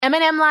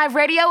M&M Live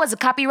Radio is a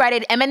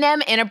copyrighted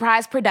M&M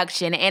Enterprise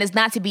production and is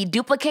not to be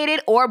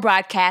duplicated or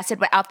broadcasted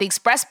without the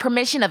express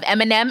permission of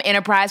M&M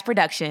Enterprise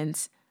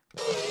Productions.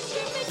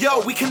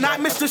 Yo, we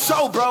cannot miss the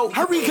show, bro.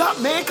 Hurry up,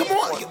 man. Come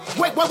on.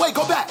 Wait.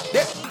 Go back.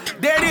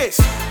 There it is.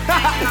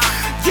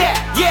 Yeah.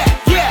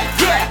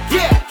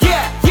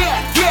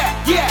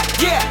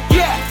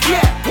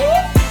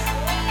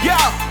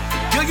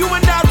 Yo, you are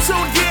now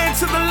tuned in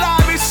to the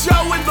livest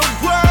show in the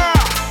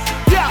world.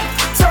 Yeah,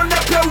 turn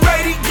up your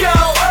radio.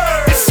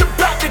 It's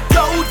about to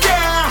go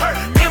down.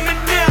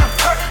 M&M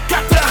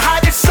got the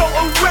hottest show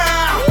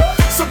around.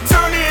 So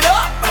turn it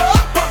up,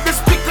 pump the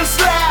speakers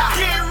loud.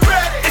 Get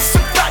ready. It's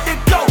about to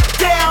go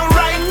down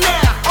right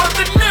now on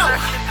the new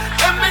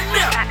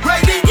M&M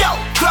Radio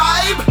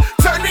vibe.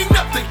 Turning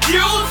up the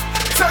youth,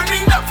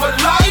 turning up for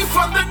life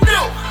on the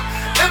new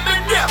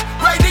M&M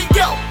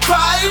Radio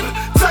vibe.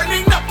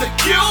 Turning up the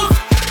youth,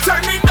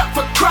 turning up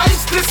for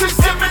Christ. This is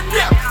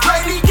M&M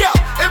Radio,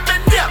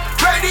 M&M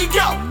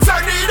Radio.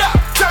 Turn it up.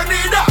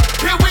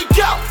 Here we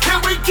go,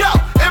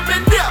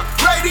 M&M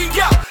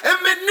Radio,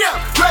 M&M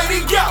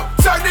Radio.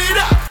 Turn it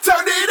up.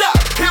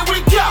 Here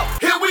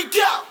we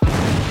go.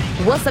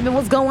 What's up and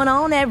what's going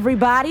on,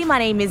 everybody? My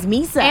name is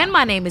Meesa. And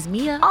my name is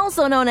Meah.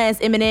 Also known as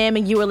M&M,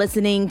 and you are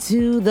listening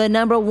to the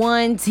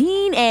 #1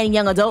 teen and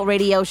young adult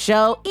radio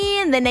show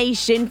in the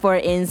nation for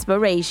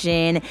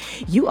inspiration.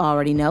 You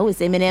already know it's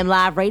M&M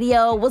Live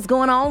Radio. What's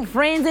going on,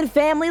 friends and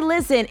family?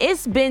 Listen,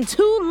 it's been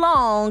too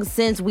long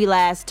since we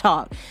last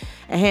talked.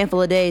 A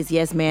handful of days,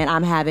 yes, man,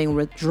 I'm having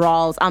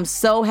withdrawals. I'm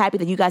so happy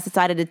that you guys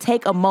decided to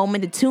take a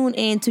moment to tune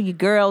in to your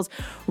girls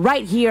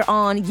right here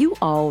on, you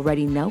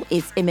already know,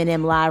 it's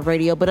M&M Live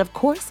Radio. But of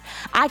course,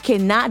 I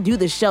cannot do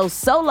the show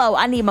solo.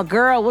 I need my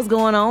girl. What's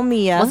going on,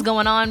 Meah? What's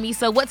going on,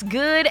 Meesa? What's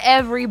good,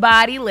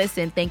 everybody?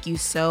 Listen, thank you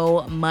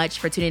so much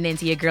for tuning in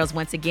to your girls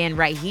once again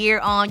right here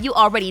on, you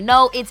already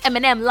know, it's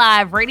M&M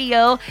Live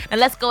Radio. Now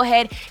let's go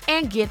ahead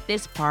and get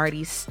this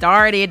party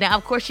started. Now,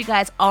 of course, you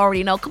guys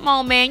already know. Come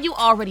on, man. You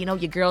already know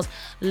your girls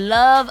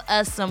love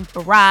us some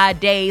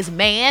Fridays,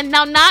 man.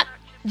 Now, not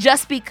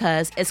just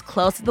because it's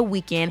close to the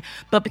weekend,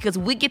 but because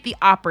we get the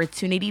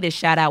opportunity to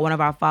shout out one of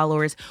our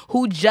followers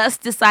who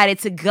just decided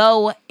to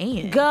go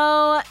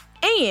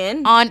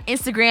on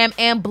Instagram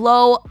and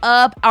blow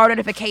up our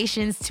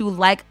notifications to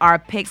like our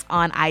pics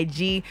on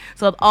IG.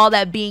 So with all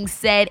that being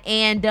said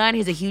and done,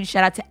 here's a huge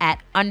shout out to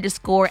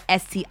 @_STI.Ina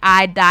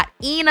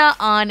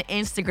on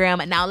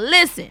Instagram. Now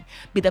listen,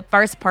 be the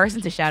first person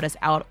to shout us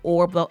out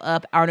or blow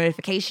up our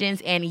notifications,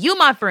 and you,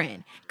 my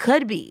friend,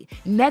 could be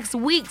next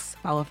week's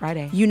Follow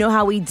Friday. You know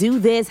how we do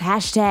this.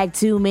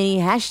 #Too many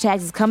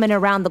hashtags is coming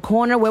around the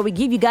corner, where we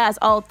give you guys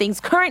all things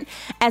current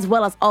as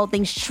well as all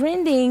things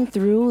trending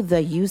through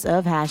the use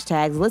of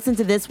hashtags. Listen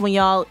to this one,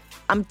 y'all.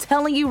 I'm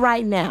telling you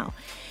right now,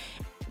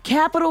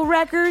 Capitol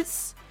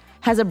Records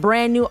has a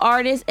brand new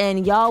artist,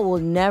 and y'all will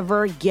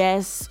never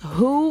guess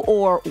who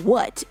or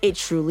what it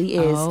truly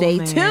is. Stay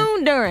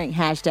tuned during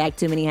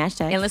 #Too many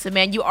hashtags. And listen,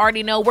 man, you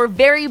already know we're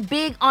very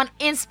big on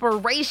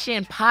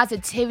inspiration,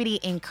 positivity,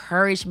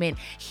 encouragement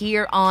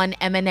here on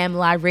M&M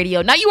Live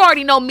Radio. Now, you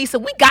already know,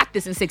 Meesa, we got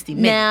this in 60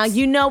 minutes. Now,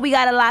 you know we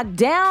got to lock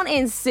down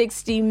in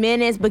 60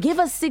 minutes, but give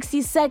us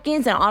 60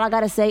 seconds, and all I got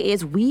to say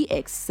is we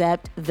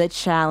accept the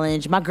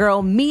challenge. My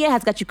girl, Meah,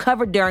 has got you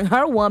covered during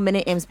her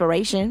 1-minute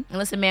inspiration. And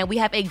listen, man, we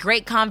have a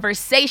great conversation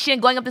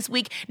going up this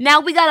week. Now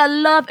we got a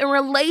love and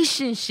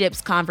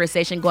relationships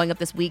conversation going up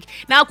this week.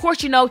 Now, of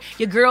course, you know,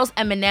 your girls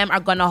M&M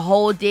are going to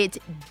hold it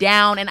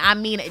down, and I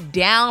mean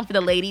down for the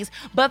ladies.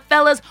 But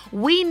fellas,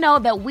 we know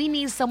that we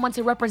need someone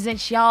to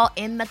represent y'all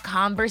in the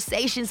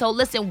conversation. So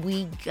listen,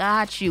 we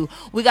got you.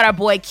 We got our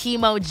boy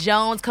Chemo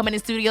Jones coming in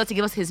studio to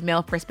give us his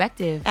male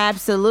perspective.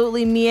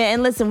 Absolutely, Meah.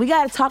 And listen, we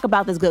got to talk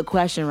about this good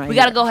question right We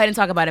got to go ahead and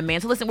talk about it,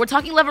 man. So listen, we're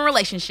talking love and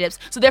relationships.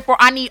 So therefore,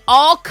 I need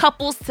all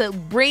couples to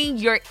bring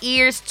your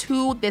ears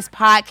to this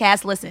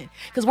podcast. Listen,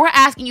 because we're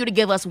asking you to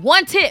give us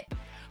one tip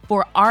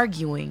for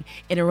arguing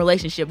in a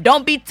relationship.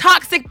 Don't be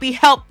toxic, be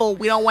helpful.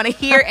 We don't want to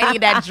hear any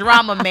of that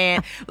drama,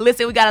 man.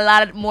 Listen, we got a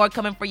lot more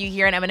coming for you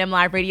here on M&M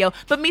Live Radio.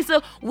 But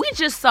Meesa, we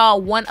just saw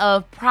one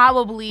of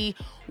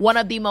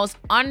the most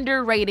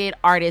underrated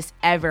artists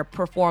ever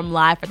perform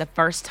live for the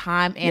first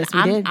time, and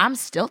yes, I'm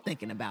still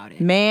thinking about it.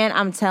 Man,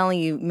 I'm telling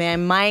you,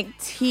 man, Mike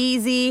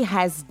Teasy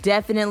has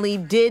definitely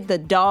did the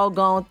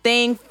doggone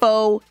thing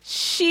for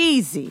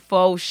sheezy.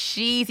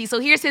 So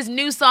here's his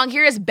new song.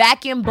 Here is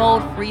Back in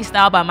Bold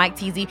Freestyle by Mike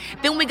Teasy.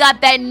 Then we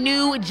got that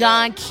new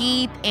John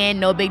Keith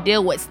and No Big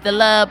Deal, What's the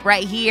Love,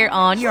 right here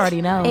on, you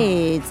already know,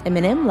 it's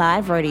M&M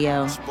Live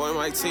Radio. It's boy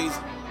Mike Teasy.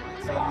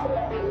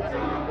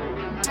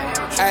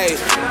 Ayy,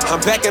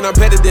 I'm back and I'm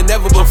better than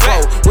ever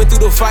before. Went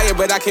through the fire,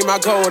 but I came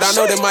out cold. I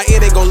know that my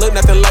end ain't gon' look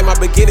nothing like my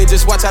beginning.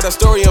 Just watch how the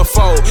story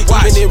unfold.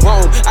 Even in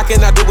Rome, I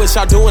cannot do what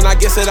y'all doing. I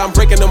guess that I'm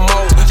breaking the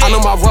mold. I know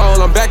my role,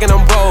 I'm back and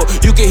I'm bold.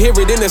 You can hear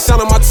it in the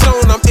sound of my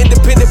tone. I'm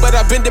independent, but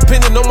I've been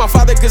dependent on my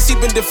father, cause he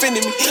been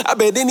defending me. I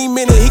bet any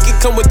minute he can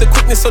come with the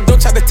quickness, so don't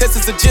try to test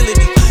his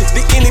agility. The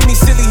enemy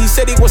silly, he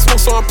said he want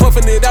smoke, so I'm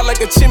puffing it out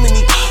like a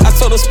chimney. I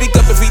told him speak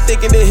up if he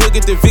thinking that he'll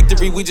get the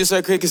victory. We just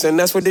heard crickets and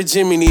that's for the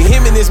Jiminy.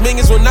 Him and his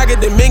minions will not get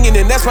the minion,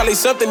 and that's probably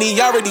something he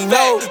already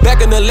know.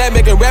 Back in the lab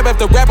making rap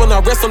after rap on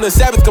our rest on the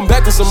Sabbath. Come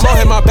back for some more,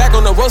 had my back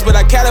on the ropes, but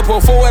I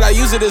catapult forward. I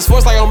use it as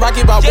force like I'm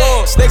Rocky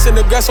Balboa. Snakes in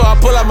the grass, so I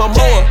pull out my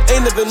mower.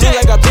 Ain't nothing new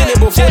like I've been there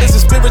before, this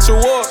is spiritual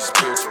war.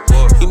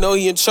 He know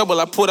he in trouble,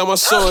 I pulled out my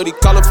sword. He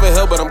calling for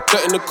help, but I'm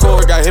cutting the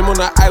cord. Got him on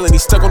the island, he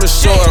stuck on the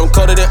shore. I'm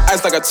colder than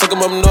ice like I took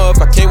him up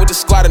north. I came with the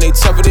squad and they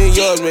tougher than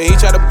yours, man. He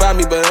tried to buy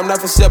me, but I'm not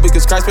for sale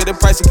because Christ paid the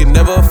price he can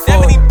never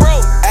afford.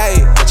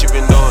 Ayy, what you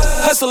been doing?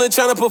 Hustling,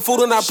 trying to put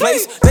food on our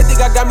plates. They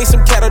think I got me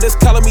some cattle that's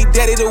calling me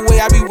daddy the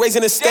way I be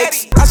raising the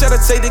stakes. I try to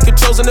take the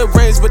controls in the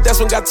reins, but that's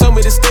when God told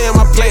me to stay in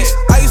my place.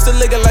 I used to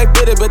lick it like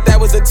bitter, but that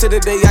was until the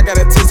day I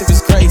got a taste of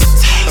his grace.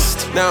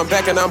 Now I'm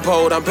back and I'm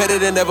bold, I'm better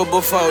than ever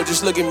before,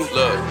 just look at me.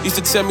 Used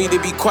to tell me to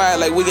be quiet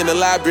like we in the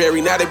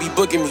library, now they be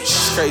booking me.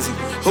 It's crazy.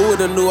 Who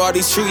would've knew all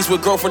these trees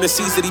would grow from the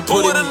seeds that he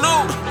put in me?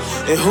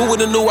 And who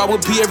would've knew I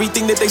would be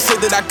everything that they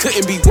said that I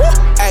couldn't be?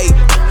 Ayy,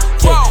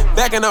 yeah.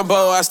 Back and I'm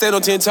bold, I stand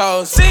on 10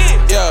 toes.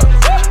 Yeah.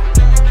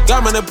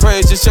 God man the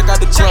praise, just check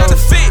out the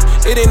clothes.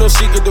 It ain't no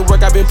secret the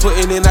work I've been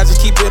putting in, I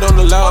just keep it on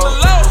the low.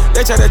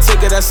 They try to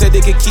take it, I said they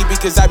could keep it,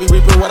 cause I be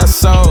reaping what I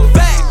sowed.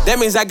 That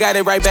means I got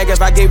it right back,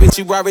 if I gave it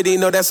you already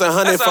know that's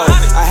 100-fold.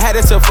 I had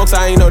it to folks,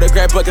 I ain't know to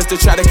grab buckets to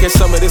try to catch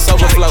some of this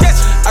overflow.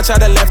 I try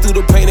to laugh through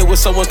the pain, it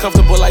was so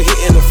uncomfortable like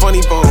hitting a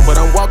funny bone. But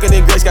I'm walking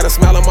in grace, got a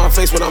smile on my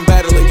face when I'm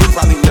battling, you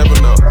probably never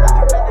know.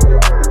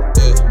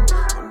 Yeah,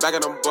 I'm back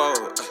and I'm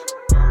bold.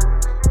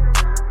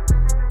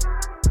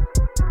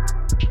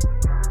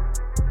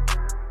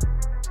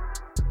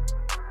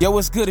 Yo,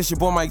 what's good? It's your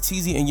boy Mike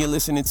Teasy, and you're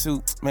listening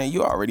to, man,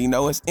 you already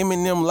know, it's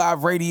M&M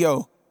Live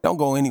Radio. Don't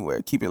go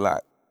anywhere. Keep it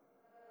locked.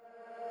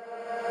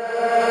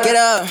 Get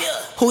up.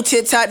 Who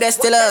tit-top, that's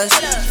still us.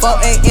 4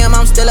 a.m.,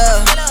 I'm still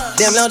up.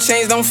 Them little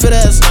chains don't fit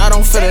us. Nah,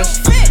 don't fit us.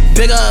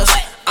 Big ups.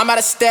 I'm about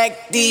to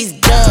stack these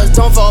dubs.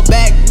 Don't fall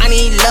back. I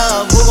need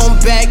love. Who gon'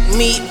 back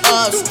me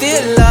up?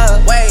 Still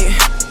up. Wait.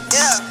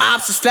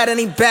 Ops is flat on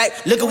they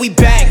back. Look at we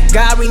back.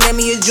 God renamed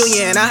me a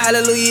junior, and I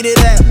hallelujah to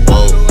that.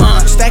 Whoa.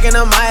 Stacking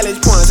up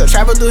mileage points. I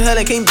traveled through hell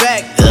and came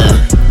back.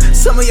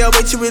 Some of y'all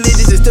way too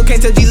religious and still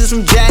can't tell Jesus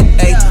from Jack.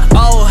 Ay,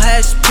 oh,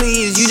 hush,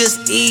 please, you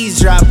just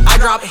eavesdrop. I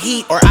drop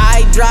heat or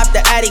I drop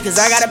the Addy, cause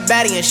I got a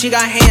baddie and she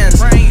got hands.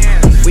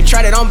 We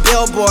tried it on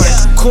Billboard.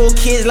 Cool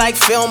kids like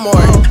Fillmore.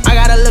 I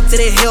gotta look to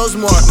the hills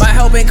more. My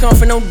help ain't come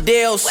for no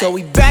deal, so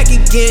we back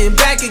again,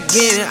 back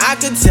again. I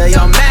could tell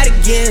y'all mad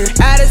again.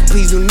 Addis,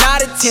 please do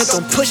not attempt.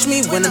 Don't push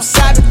me when I'm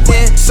Sabbath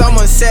in.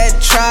 Someone said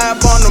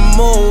tribe on the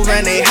move,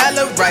 and they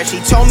hella right.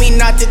 She told me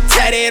not to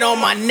tat it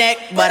on my neck,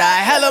 but I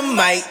hella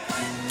might.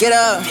 Get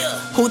up.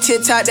 Who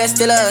tit-top, that's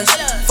still us.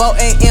 4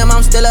 a.m.,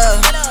 I'm still up.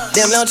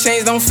 Them little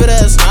chains don't fit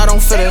us. Nah,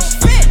 don't fit us.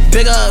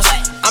 Big ups.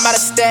 I'm about to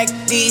stack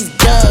these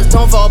dubs.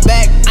 Don't fall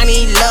back. I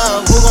need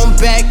love. Who gon'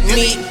 back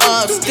me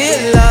up?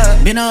 Still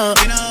up. Been up.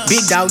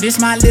 Big dog,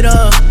 this my lit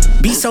up.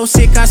 Be so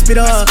sick, I spit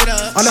up.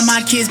 All of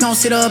my kids gon'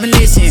 sit up and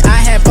listen. I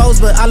had foes,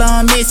 but all of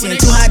them missing.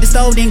 Too hot to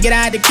stove, then get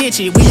out the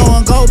kitchen. We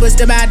gon' go, but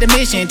step out the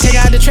mission. Take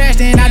out the trash,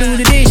 then I do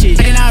the dishes.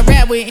 Then I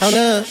rap with. Hold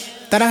up.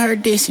 Thought I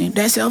heard dissing,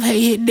 that self-hate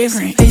hit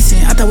different. Listen,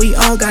 I thought we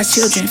all got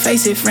children.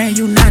 Face it, friend,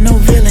 you not no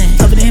villain.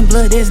 Covered in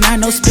blood, there's not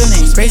no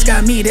spilling. Grace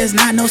got me, there's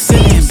not no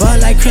ceiling. Bud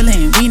like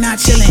Krillin, we not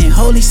chillin'.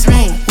 Holy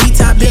smoke, we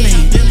top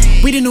billing.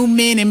 We the new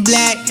men in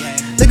black.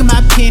 Look at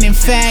my pen and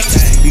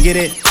facts. You get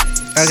it?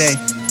 Okay.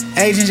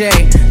 Agent J,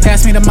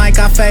 pass me the mic,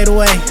 I fade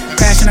away.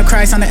 Crashing the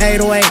Christ on the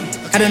 808.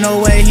 Out of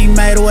no way, he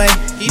made a way.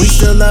 We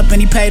still up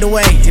and he paid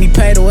away, and he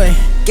paid away.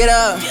 Get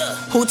up.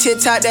 Who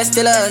tit-top, that's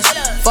still us.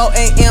 4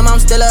 a.m., I'm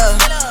still up.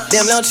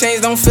 Them little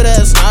chains don't fit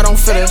us. Nah, don't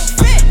fit us.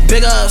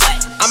 Big ups.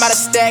 I'm about to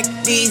stack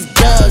these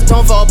dubs.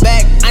 Don't fall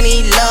back. I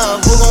need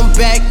love. Who gon'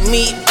 back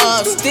me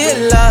up?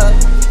 Still up.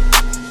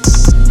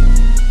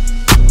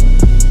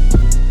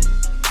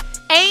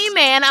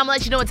 Amen. I'm gonna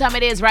let you know what time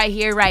it is right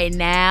here, right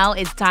now.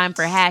 It's time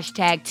for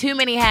hashtag Too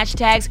Many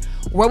Hashtags,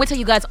 where we tell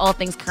you guys all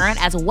things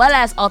current as well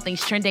as all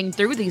things trending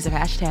through these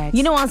hashtags.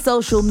 You know, on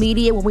social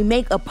media, when we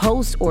make a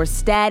post or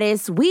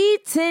status, we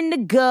tend to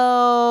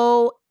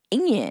go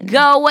in.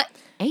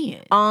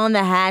 On the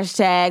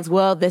hashtags.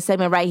 Well, this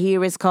segment right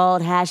here is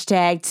called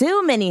hashtag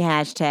Too Many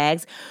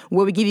Hashtags,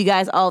 where we give you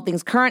guys all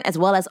things current as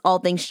well as all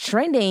things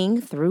trending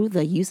through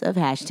the use of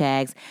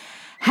hashtags.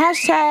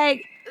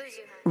 Hashtag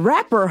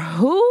rapper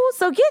who?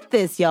 So get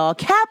this, y'all.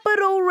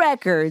 Capitol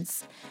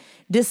Records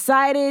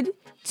decided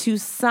to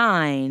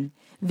sign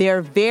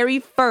their very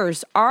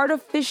first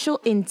artificial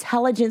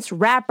intelligence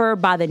rapper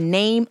by the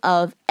name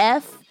of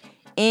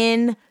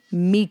F.N.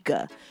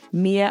 Meah.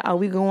 Meah, are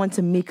we going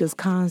to Meah's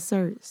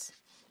concerts?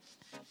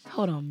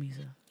 Hold on,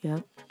 Meesa.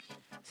 Yep.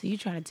 So you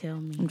trying to tell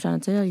me I'm trying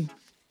to tell you.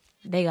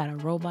 they got a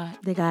robot?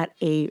 They got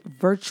a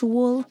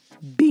virtual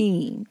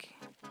being.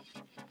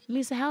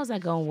 Meesa, how's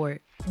that gonna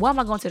work? Why am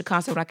I going to the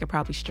concert when I could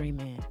probably stream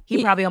in?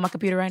 He probably on my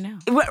computer right now.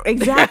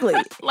 Exactly.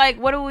 Like,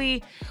 what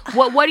is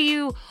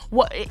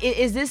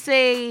this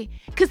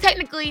because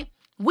technically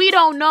we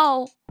don't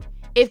know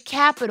if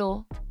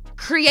Capital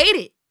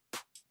created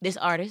this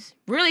artist.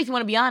 Really, if you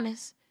want to be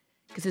honest.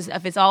 Because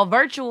if it's all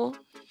virtual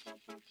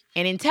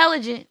and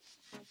intelligent,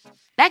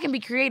 that can be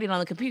created on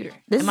the computer.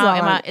 Is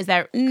that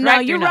correct? No,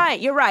 you're right.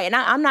 You're right. And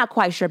I'm not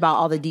quite sure about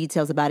all the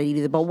details about it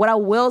either. But what I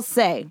will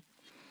say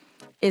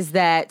is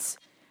that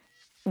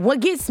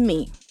what gets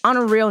me, on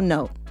a real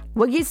note,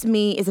 what gets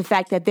me is the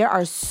fact that there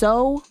are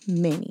so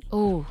many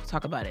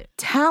talk about it.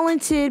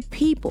 Talented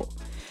people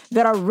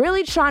that are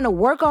really trying to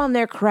work on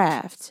their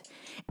craft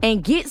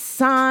and get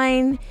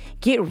signed,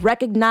 get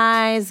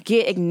recognized,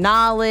 get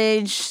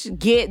acknowledged,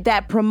 get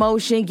that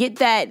promotion,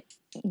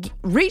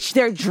 reach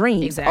their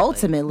dreams,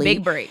 ultimately.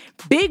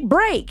 Big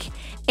break.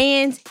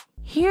 And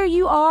here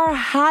you are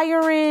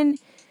hiring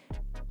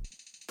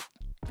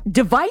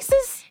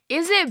devices?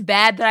 Is it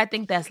bad that I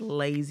think that's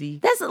lazy?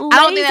 That's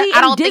lazy.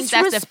 I don't think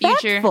that's the future.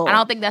 Disrespectful. I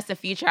don't think that's the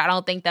future. I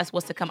don't think that's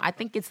what's to come. I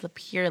think it's the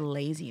pure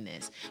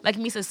laziness. Like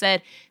Meesa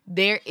said,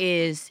 there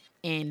is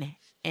an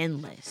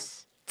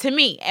endless, to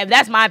me, and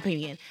that's my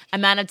opinion,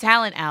 amount of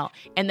talent out.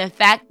 And the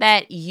fact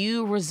that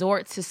you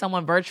resort to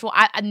someone virtual,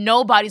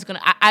 nobody's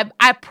gonna.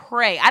 I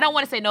pray. I don't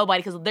want to say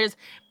nobody because there's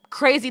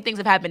crazy things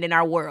have happened in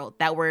our world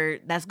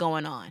that's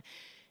going on.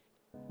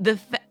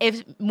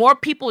 If more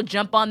people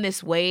jump on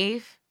this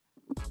wave,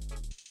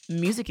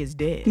 music is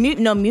dead.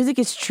 Music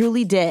is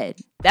truly dead.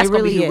 That's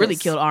what really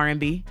killed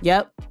R&B.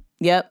 Yep.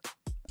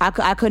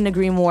 I couldn't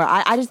agree more.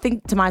 I just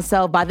think to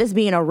myself, by this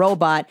being a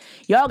robot,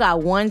 y'all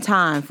got one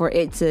time for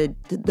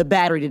the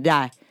battery to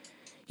die.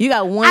 You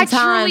got one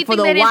time for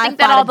the Wi-Fi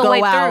to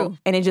go out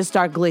and it just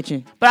start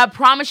glitching. But I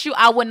promise you,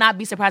 I would not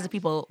be surprised if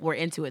people were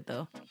into it,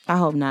 though. I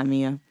hope not,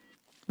 Mia.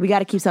 We got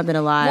to keep something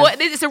alive. Well,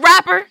 it's a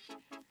rapper.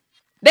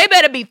 They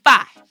better be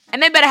fire.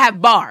 And they better have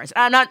bars.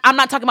 I'm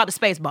not talking about the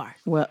space bar.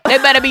 Well, they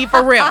better be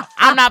for real.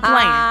 I'm not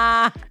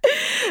playing.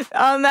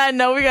 On that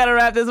note, we got to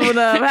wrap this one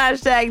up.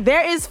 Hashtag,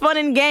 there is fun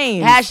in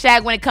games.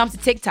 Hashtag, when it comes to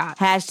TikTok.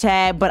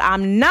 Hashtag, but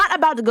I'm not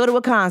about to go to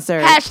a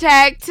concert.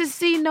 Hashtag, to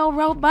see no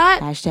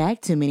robot. Hashtag,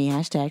 too many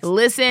hashtags.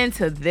 Listen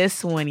to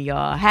this one,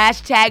 y'all.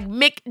 Hashtag,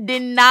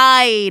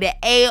 McDenied.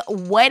 A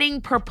wedding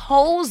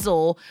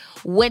proposal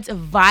went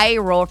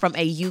viral from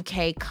a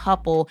UK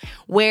couple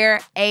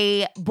where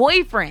a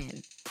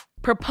boyfriend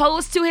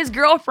proposed to his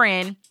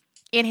girlfriend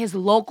in his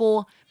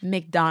local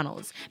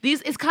McDonald's.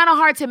 It's kind of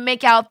hard to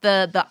make out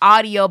the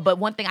audio, but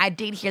one thing I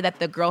did hear that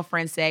the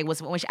girlfriend say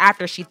was, which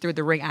after she threw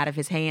the ring out of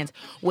his hands,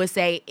 would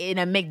say, in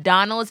a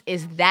McDonald's,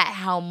 is that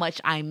how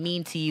much I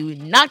mean to you?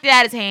 Knocked it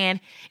out of his hand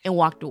and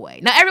walked away.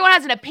 Now, everyone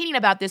has an opinion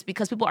about this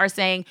because people are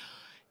saying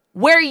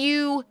where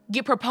you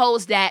get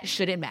proposed at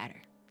shouldn't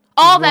matter.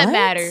 All that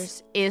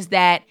matters is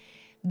that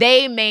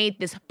they made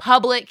this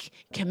public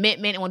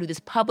commitment and want to do this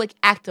public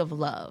act of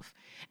love.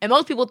 And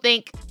most people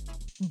think,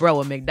 bro,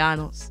 a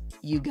McDonald's,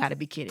 you gotta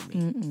be kidding me.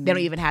 Mm-mm. They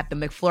don't even have the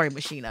McFlurry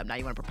machine up. Now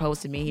you want to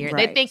propose to me here.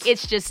 Right. They think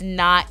it's just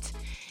not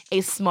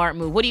a smart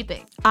move. What do you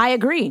think? I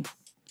agree.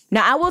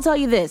 Now, I will tell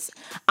you this.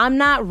 I'm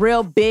not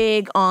real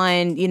big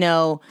on,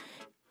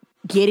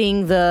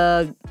 getting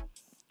the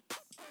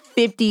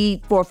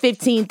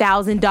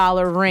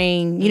 $15,000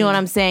 ring. You know what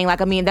I'm saying?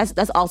 Like, I mean,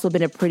 that's also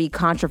been a pretty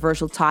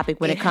controversial topic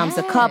when it comes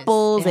to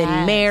couples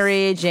and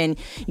marriage and,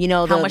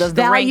 the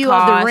value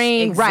of the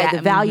ring. Exactly. Right.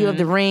 The value of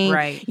the ring,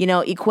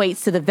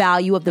 equates to the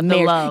value of the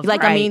marriage. Love,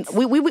 like, I mean,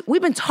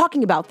 we've been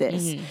talking about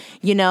this,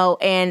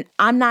 and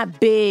I'm not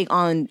big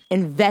on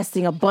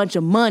investing a bunch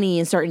of money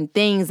in certain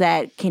things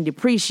that can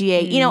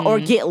depreciate, or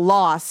get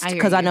lost,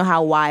 because I know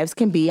how wives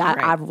can be.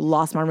 I've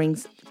lost my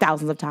rings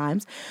thousands of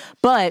times.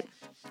 But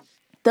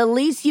the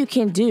least you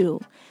can do,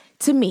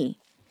 to me,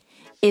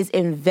 is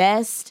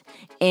invest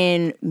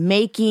in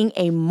making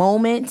a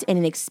moment and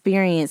an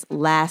experience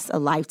last a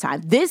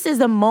lifetime. This is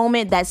the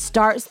moment that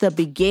starts the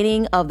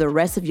beginning of the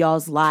rest of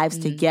y'all's lives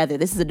together.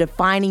 This is a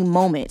defining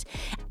moment.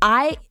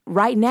 I,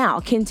 right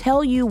now, can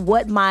tell you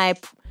what my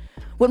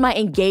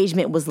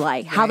engagement was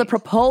like, how the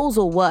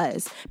proposal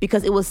was,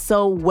 because it was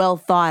so well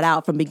thought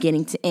out from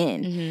beginning to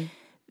end.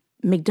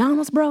 Mm-hmm.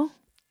 McDonald's, bro?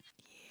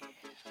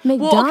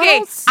 McDonald's? Well,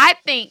 okay,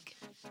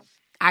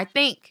 I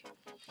think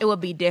it would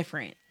be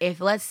different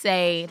if, let's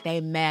say, they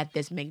met at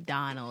this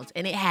McDonald's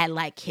and it had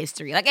like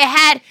history. Like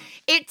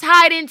it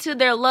tied into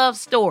their love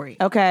story.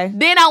 Okay.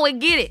 Then I would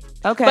get it.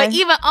 Okay. But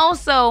even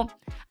also,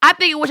 I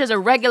think it was just a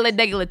regular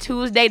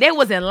Tuesday. They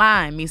was in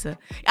line, Meesa.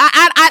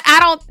 I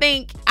don't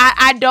think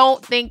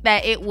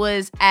that it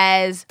was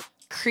as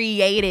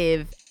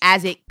creative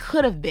as it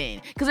could have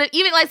been. Because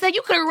even, like, say,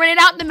 you could have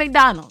rented out the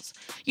McDonald's.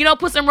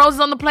 Put some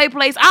roses on the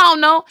place. I don't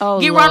know.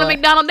 Get around the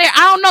McDonald's there. I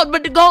don't know.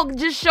 But to go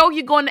just show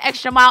you going the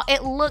extra mile,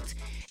 it looked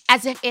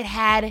as if it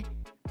had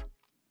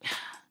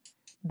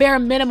bare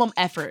minimum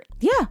effort.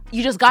 Yeah.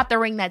 You just got the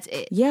ring, that's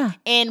it. Yeah.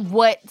 And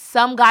what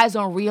some guys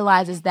don't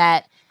realize is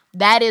that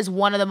is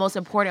one of the most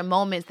important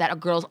moments that a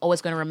girl's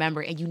always going to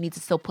remember, and you need to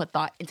still put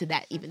thought into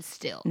that even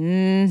still.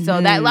 Mm-hmm.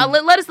 So that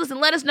let us listen.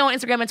 Let us know on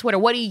Instagram and Twitter.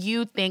 What do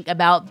you think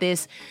about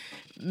this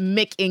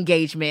Mick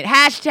engagement?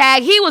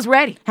 Hashtag he was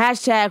ready.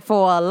 Hashtag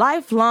for a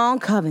lifelong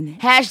covenant.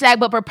 Hashtag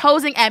but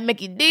proposing at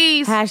Mickey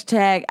D's.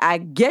 Hashtag I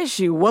guess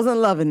you wasn't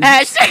loving it.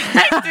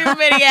 Hashtag too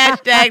many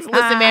hashtags.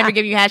 Listen, man, we're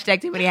giving you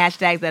hashtag too many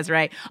hashtags. That's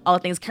right. All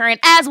things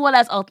current as well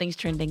as all things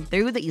trending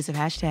through the use of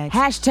hashtags.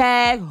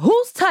 Hashtag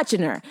who's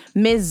touching her?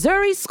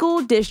 Missouri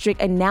School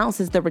District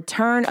announces the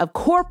return of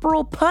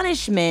corporal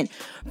punishment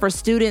for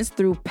students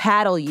through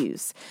paddle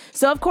use.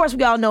 So, of course,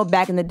 we all know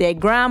back in the day,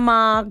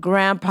 grandma,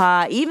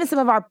 grandpa, even some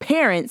of our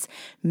parents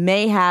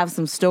may have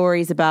some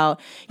stories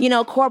about,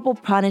 corporal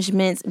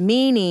punishments,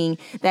 meaning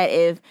that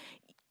if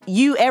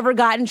you ever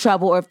got in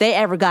trouble or if they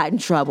ever got in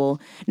trouble,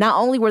 not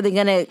only were they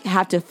going to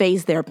have to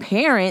face their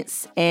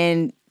parents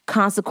and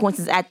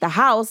consequences at the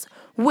house,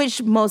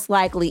 which most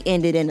likely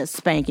ended in a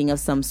spanking of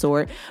some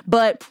sort,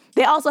 but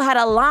they also had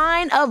a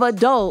line of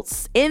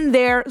adults in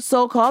their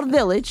so-called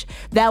village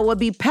that would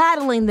be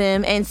paddling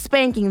them and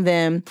spanking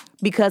them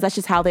because that's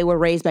just how they were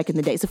raised back in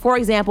the day. So, for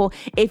example,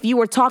 if you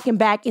were talking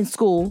back in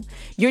school,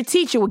 your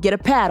teacher would get a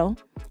paddle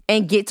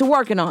and get to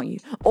working on you,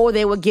 or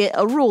they would get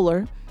a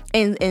ruler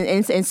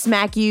and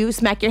smack your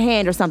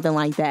hand or something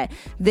like that.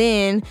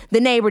 Then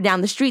the neighbor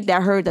down the street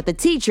that heard that the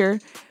teacher,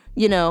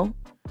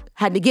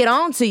 had to get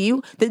on to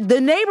you,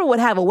 the neighbor would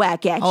have a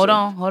whack at you. Hold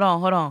on.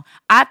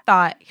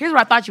 Here's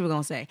what I thought you were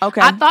going to say.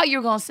 Okay. I thought you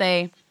were going to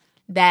say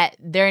that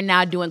they're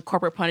now doing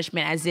corporate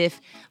punishment as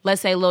if, let's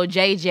say, Lil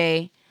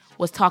JJ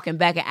was talking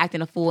back and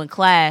acting a fool in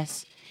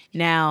class.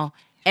 Now,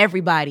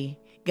 everybody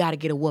got to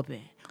get a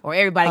whooping, or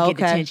everybody get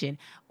detention,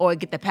 or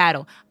get the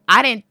paddle.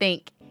 I didn't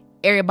think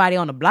everybody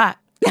on the block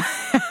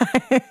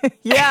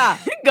yeah,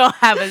 gonna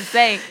have a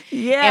say.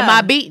 Yeah. Am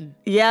I beaten?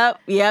 Yep.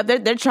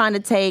 They're trying to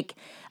take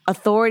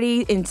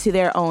authority into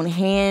their own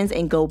hands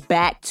and go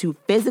back to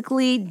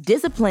physically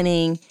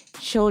disciplining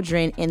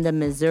children in the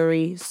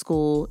Missouri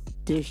School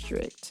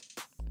District.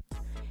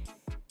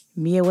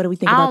 Mia, what do we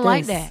think about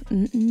this? I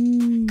don't like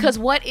that. Because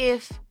what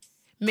if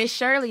Miss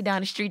Shirley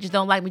down the street just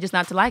don't like me just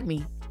not to like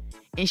me?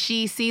 And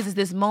she seizes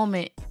this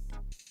moment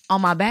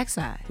on my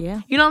backside.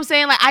 Yeah. You know what I'm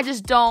saying? Like, I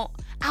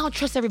don't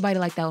trust everybody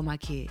like that with my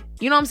kid.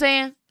 You know what I'm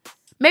saying?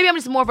 Maybe I'm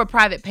just more of a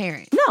private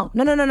parent. No.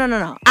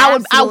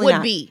 I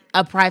would be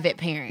a private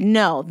parent.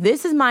 No,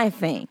 this is my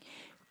thing.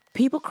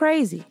 People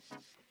crazy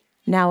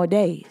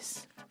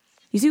nowadays.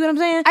 You see what I'm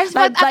saying? I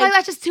feel like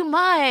that's just too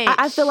much.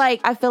 I feel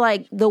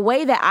like the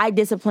way that I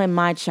discipline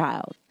my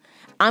child,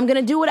 I'm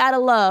gonna do it out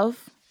of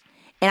love.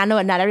 And I know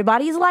that not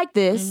everybody is like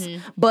this,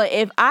 but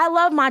if I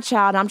love my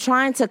child, I'm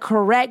trying to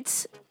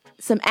correct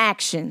some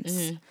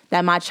actions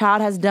that my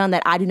child has done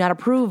that I do not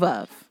approve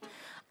of,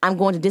 I'm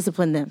going to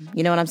discipline them.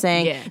 You know what I'm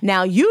saying? Yeah.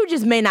 Now, you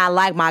just may not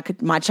like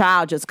my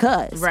child just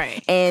cuz.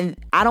 Right. And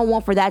I don't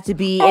want for that to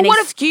be an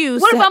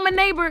excuse. What if I'm a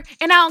neighbor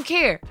and I don't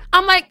care?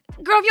 I'm like,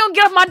 girl, if you don't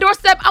get off my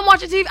doorstep, I'm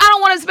watching TV. I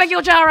don't want to spank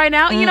your child right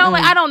now. You know,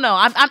 like, I don't know.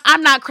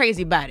 I'm not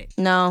crazy about it.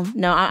 No,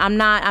 I'm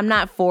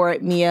not for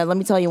it, Mia. Let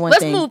me tell you one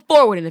thing. Let's move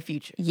forward in the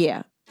future.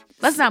 Yeah.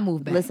 Let's not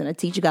move back. Listen, a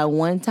teacher got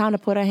one time to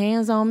put her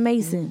hands on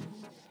Mason.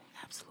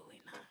 Absolutely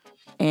not.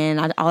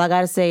 And all I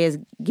got to say is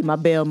get my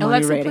bail money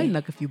Alexa, ready. play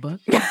Knuck a Few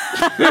Bucks.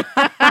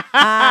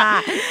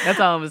 That's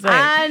all I'm saying.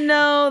 I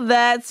know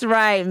that's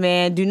right,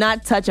 man. Do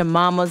not touch a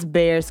mama's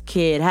bear's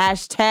kid.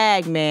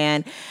 Hashtag,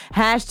 man.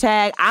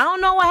 Hashtag, I don't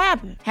know what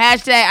happened.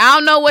 Hashtag, I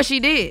don't know what she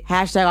did.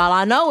 Hashtag, all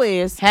I know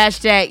is.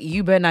 Hashtag,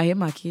 you better not hit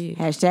my kid.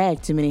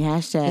 Hashtag, too many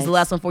hashtags. It's the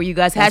last one for you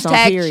guys. That's on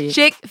Hashtag period.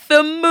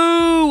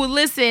 Chick-fil-A.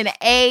 Listen,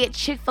 a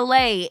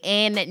Chick-fil-A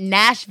in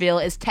Nashville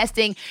is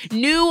testing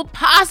new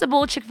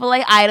possible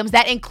Chick-fil-A items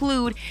that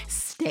include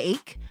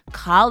steak,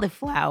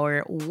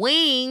 cauliflower,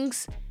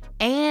 wings,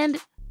 and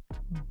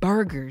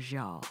burgers,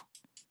 y'all.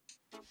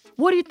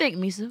 What do you think,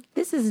 Meesa?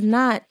 This is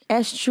not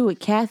as true at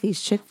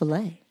Kathy's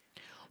Chick-fil-A.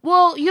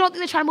 Well, you don't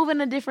think they're trying to move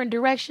in a different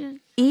direction?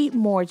 Eat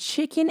more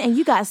chicken and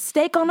you got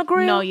steak on the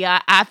grill? No,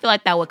 yeah, I feel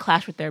like that would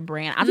clash with their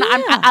brand.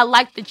 I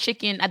like the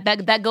chicken.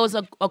 That goes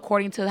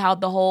according to how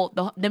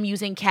them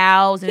using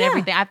cows and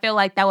everything. I feel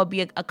like that would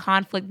be a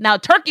conflict. Now,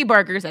 turkey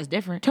burgers, that's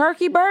different.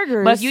 Turkey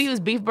burgers. But if you use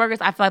beef burgers,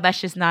 I feel like that's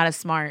just not a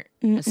smart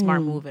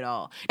move at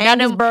all.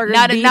 Angus burgers,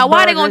 beef now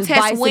why are they burgers,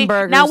 gonna test wings?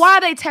 burgers. Now why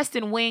are they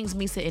testing wings,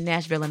 Meesa, in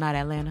Nashville and not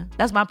Atlanta?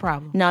 That's my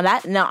problem.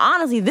 Now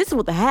honestly, this is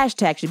what the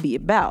hashtag should be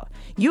about.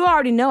 You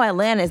already know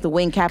Atlanta is the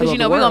wing capital Because of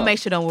the world. we're gonna make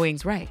sure them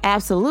wings right.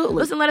 Absolutely.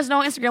 Listen, let us know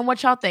on Instagram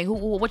what y'all think.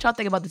 What y'all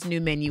think about this new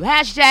menu?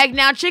 Hashtag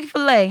now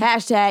Chick-fil-A.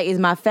 Hashtag is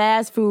my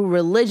fast food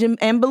religion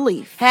and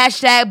belief.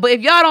 Hashtag, but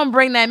if y'all don't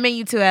bring that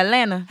menu to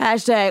Atlanta.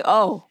 Hashtag,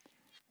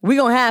 we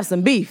gonna have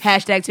some beef.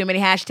 Hashtag too many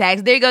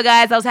hashtags. There you go,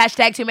 guys. Those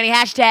hashtag too many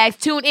hashtags.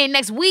 Tune in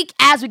next week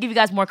as we give you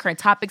guys more current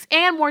topics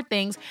and more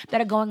things that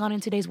are going on in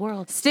today's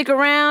world. Stick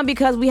around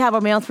because we have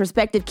our male's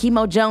perspective,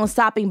 Kimo Jones,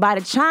 stopping by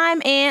to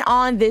chime in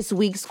on this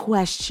week's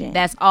question.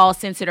 That's all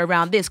centered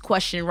around this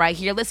question right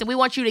here. Listen, we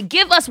want you to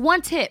give us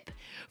one tip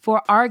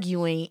for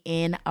arguing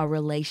in a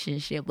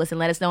relationship. Listen,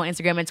 let us know on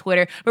Instagram and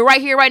Twitter. But right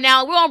here, right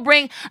now, we're going to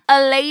bring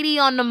a lady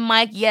on the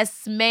mic.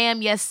 Yes,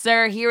 ma'am. Yes,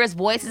 sir. Here is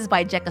Voices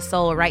by Jekka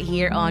Soul right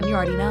here on You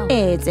Already Know.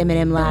 It's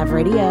M&M Live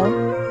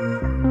Radio.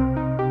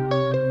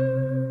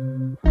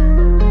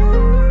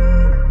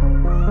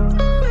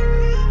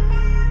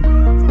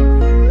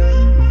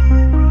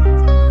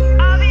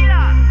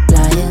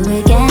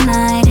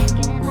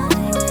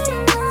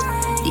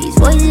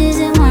 Voices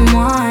in my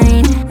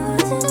mind.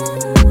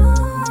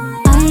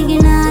 I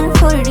cannot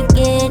afford to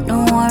get,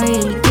 no, I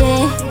really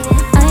get.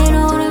 I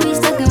don't wanna be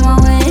stuck in my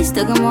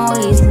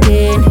ways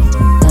again.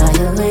 Lie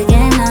awake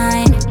at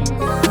night.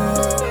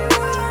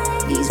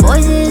 These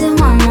voices in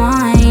my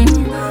mind.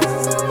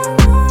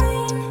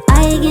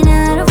 I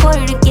cannot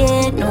afford to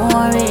get, no,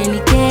 I really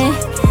get.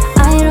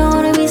 I don't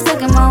wanna be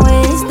stuck in my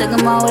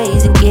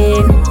ways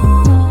again.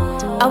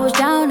 I was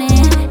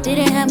drowning,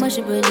 didn't have much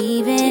to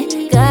believe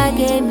in. God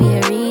gave me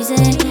a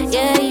reason,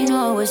 yeah, you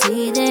know I was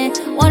heathen.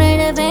 Wanted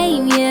the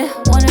fame, yeah,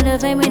 wanted the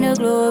fame and the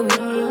glory.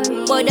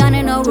 Boy down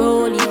in a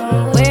rollie,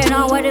 wearing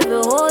all white to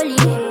feel holy,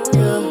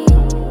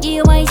 yeah. Give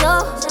you my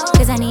soul,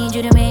 cause I need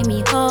you to make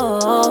me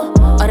whole.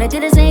 All I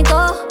did is ain't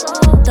go,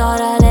 thought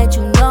I'd let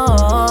you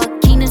know.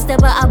 Keen to step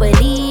but I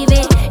believe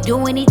it,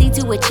 do anything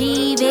to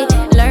achieve it.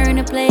 Learn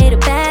to play the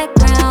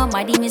background,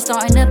 my demons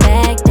starting to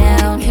back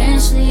down.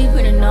 Can't sleep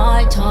in the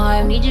night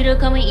time, need you to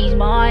come and ease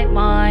my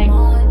mind.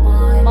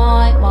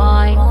 My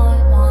mind.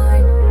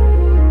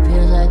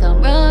 Feels like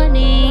I'm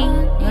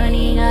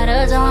running out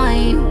of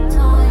time.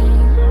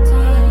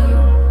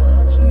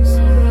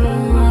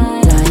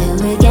 Lie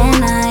awake at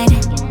night.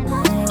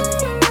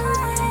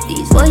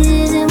 These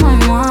voices in my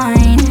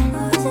mind.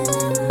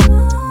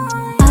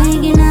 I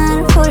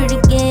cannot afford to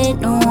get,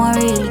 no, I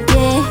really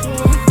get.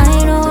 I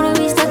don't wanna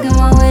be stuck in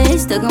my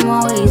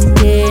ways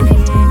again.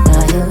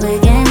 Lie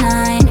awake at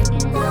night.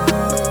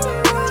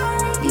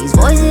 These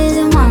voices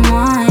in my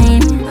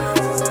mind.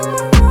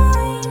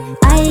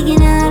 I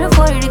cannot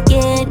afford to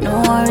get, no,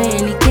 I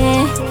really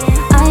care.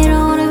 I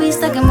don't wanna be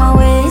stuck in my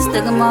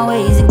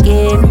ways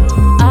again.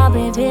 I've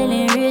been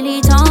feeling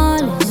really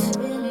timeless.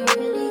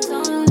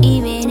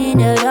 Even in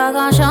the dark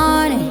I'm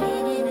shining.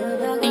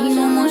 Ain't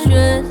no more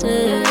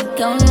stresses,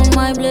 counting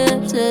my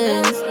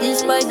blessings.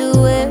 Despite the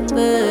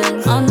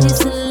weapons, I'm his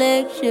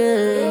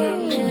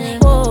selection.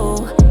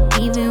 Whoa,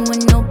 even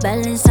with no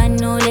balance, I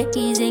know that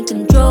he's in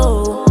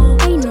control.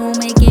 Ain't no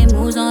making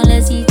moves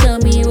unless he tell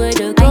me where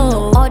to go. I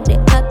know all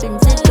that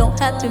happens, it don't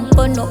happen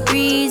for no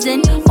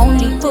reason.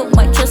 Only put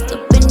my trust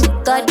up in the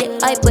God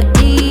that I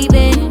believe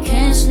in.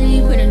 Can't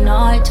sleep in the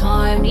night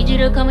time, need you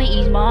to come and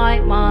ease my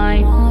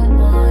mind.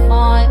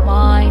 My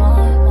mind.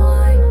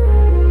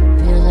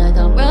 Feels like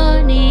I'm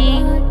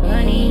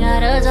running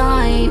out of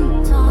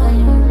time.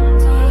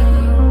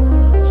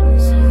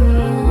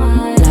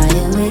 Lie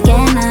awake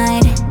at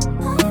night.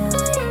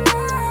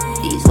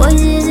 These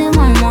voices in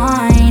my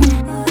mind.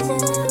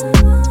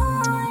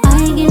 I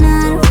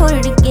cannot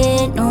afford to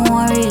get, no,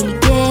 I really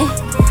get.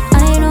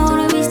 I don't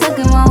wanna be stuck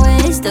in my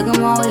ways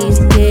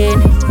again.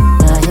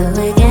 Lie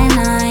awake at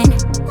night.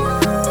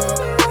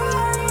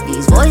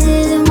 These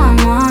voices in my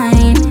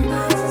mind.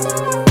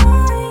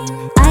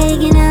 I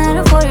cannot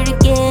afford to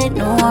get,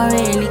 no, I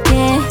really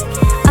care.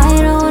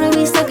 I don't wanna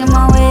be stuck in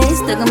my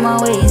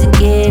ways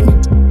again.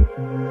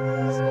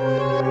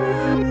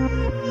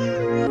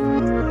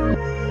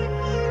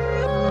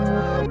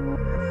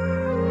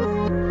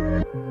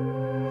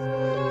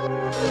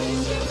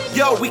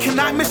 Yo, we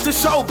cannot miss the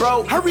show,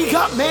 bro. Hurry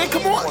up, man.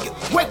 Come on.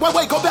 Wait,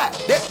 go back.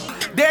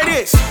 There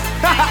it is.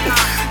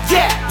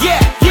 Yeah.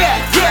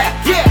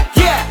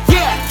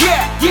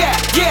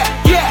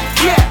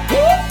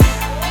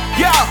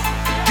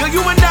 Yo,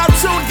 you are now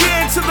tuned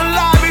in to the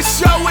livest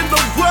show in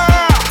the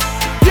world.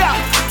 Yeah,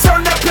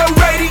 turn up your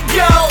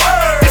radio.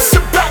 It's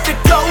about to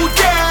go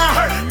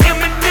down.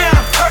 M&M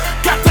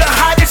got the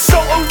hottest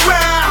show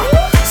around.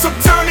 So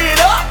turn it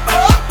up,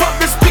 pump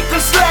the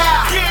speakers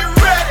loud. Get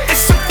ready.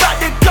 It's about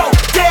to go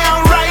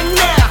down right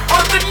now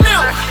on the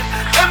new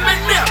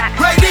M&M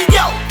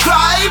Radio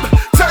vibe.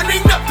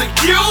 Turning up the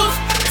youth,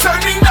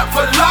 turning up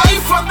for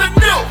life on the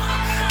new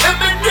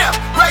M&M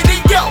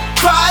Radio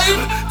vibe.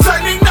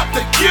 Turning up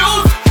the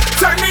youth,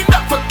 turning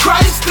up for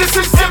Christ. This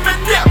is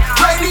M&M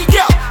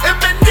Radio,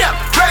 M&M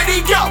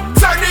Radio.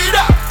 Turn it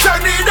up,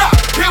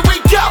 here we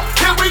go,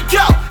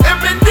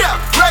 M&M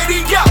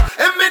Radio,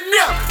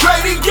 M&M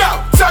Radio.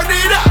 Turn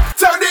it up,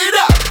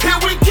 here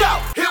we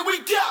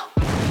go.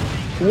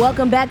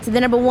 Welcome back to the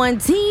 #1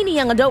 teen only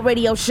young adult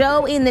radio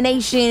show in the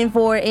nation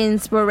for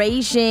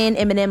inspiration.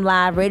 M&M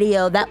Live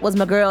Radio. That was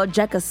my girl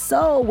Jekka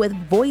Soul with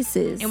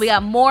Voices. And we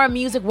got more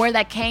music where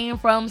that came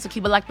from, so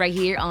keep it locked right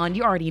here on,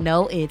 you already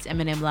know, it's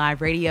M&M Live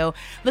Radio.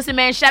 Listen,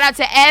 man, shout out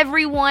to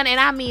everyone, and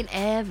I mean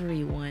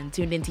everyone,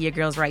 tuned into your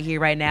girls right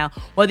here, right now.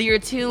 Whether you're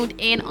tuned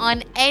in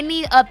on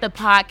any of the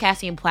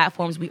podcasting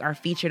platforms we are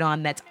featured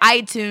on, that's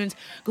iTunes,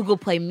 Google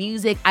Play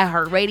Music,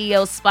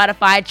 iHeartRadio,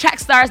 Spotify,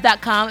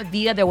 Trackstars.com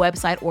via their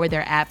website or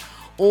their app,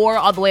 or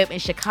all the way up in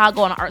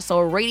Chicago on Art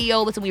Soul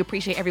Radio. Listen, we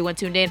appreciate everyone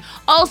tuned in.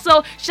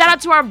 Also, shout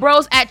out to our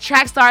bros at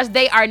Trackstars.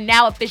 They are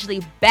now officially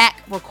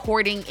back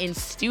recording in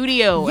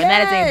studio. Yes. And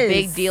that is a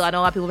big deal. I know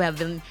a lot of people have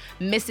been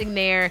missing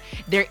their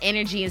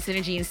energy and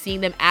synergy and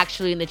seeing them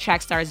actually in the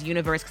Trackstars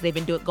universe because they've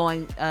been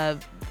going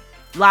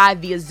live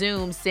via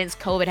Zoom since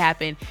COVID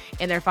happened,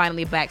 and they're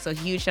finally back. So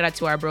huge shout out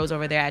to our bros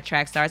over there at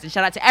Trackstars, and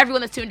shout out to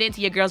everyone that's tuned in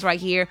to your girls right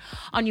here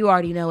on, you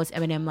already know, it's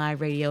M&M Live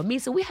Radio.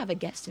 Meesa, we have a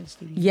guest in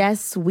studio.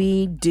 Yes,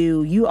 we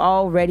do. You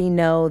already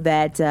know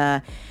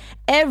that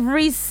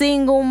every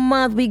single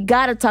month we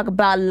got to talk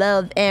about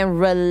love and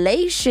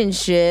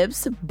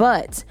relationships,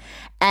 but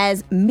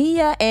as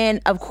Mia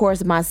and, of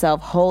course, myself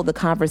hold the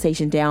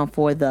conversation down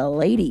for the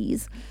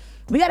ladies,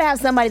 we got to have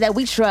somebody that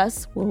we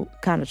trust, well,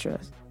 kind of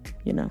trust,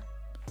 you know.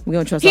 We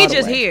don't trust. He all the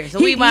just way. here, so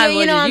we might as well.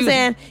 You know just what I'm use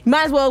saying? You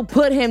might as well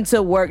put him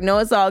to work. No,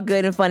 it's all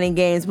good and fun and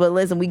games, but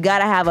listen, we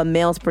gotta have a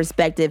male's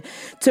perspective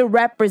to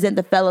represent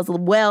the fellas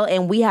well,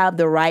 and we have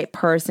the right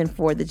person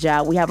for the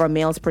job. We have our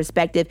male's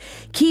perspective.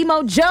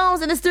 Chemo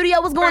Jones in the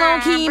studio. What's going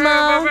on,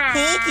 Chemo?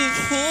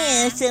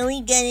 So we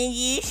gotta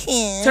use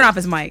him. Turn off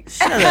his mic.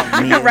 Shut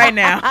up, Mia. Right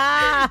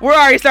now. We're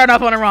already starting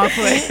off on the wrong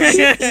foot.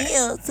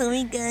 So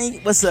we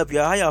gotta... What's up,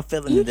 y'all? How y'all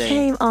feeling He today?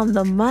 came on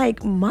the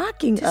mic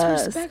mocking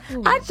us.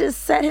 Disrespectful. I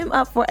just set him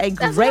up for a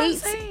That's what I'm great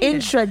saying.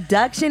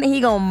 introduction, and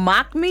he gonna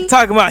mock me.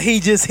 Talking about he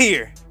just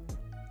here.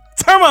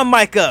 Turn my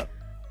mic up.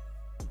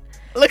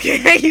 Look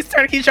at him. He's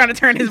trying to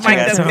turn his mic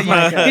trying to turn up.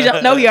 my mic up. You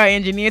don't know he our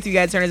engineer, so you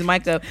got to turn his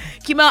mic up.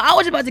 Chemo, I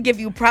was about to give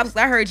you props.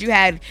 I heard you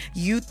had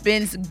youth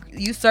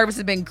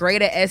services been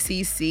great at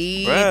SEC,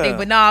 Bruh.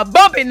 but nah,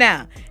 bump it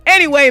now.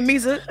 Anyway,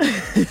 Meesa,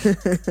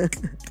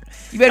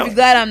 you better be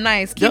glad I'm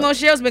nice. Chemo,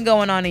 shell's been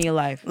going on in your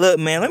life. Look,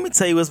 man, let me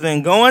tell you what's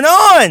been going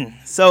on.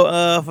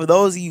 So, for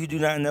those of you who do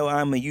not know,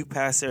 I'm a youth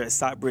pastor at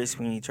Stockbridge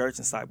Community Church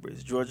in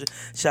Stockbridge, Georgia.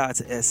 Shout out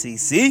to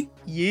SEC.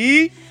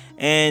 Yeah.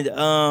 And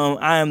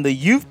I am the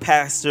youth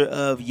pastor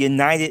of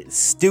United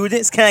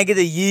Students. Can I get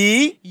a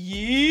yee?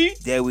 Yeah.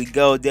 There we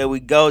go. There we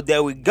go.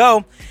 There we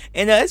go.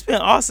 And it's been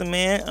awesome,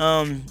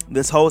 man.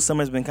 This whole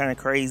summer's been kind of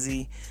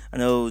crazy. I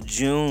know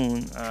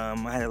June, I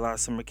had a lot of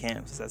summer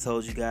camps, as I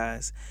told you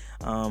guys.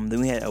 Then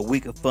we had a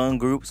week of fun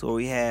groups where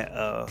we had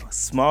a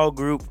small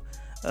group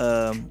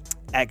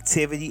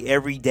activity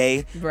every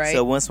day. Right.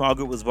 So one small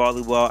group was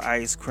volleyball,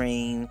 ice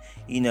cream,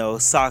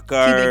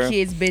 soccer. Keep the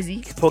kids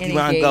busy.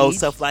 Pokemon Go,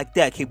 stuff like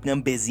that, keeping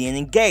them busy and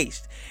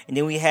engaged. And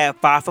then we had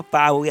 5 for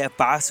 5, where we had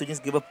 5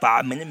 students give a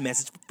 5-minute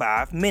message for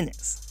 5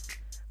 minutes.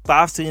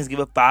 5 students give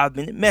a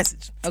 5-minute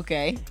message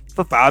Okay.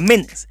 for 5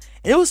 minutes.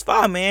 And it was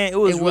fun, man. It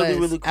was It really,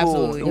 was, really cool.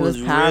 absolutely. It It was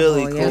was powerful,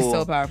 really yeah. cool. It was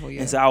so powerful,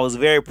 yeah. And so I was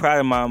very proud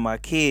of my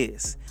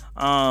kids.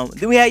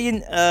 Then we had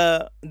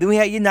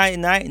United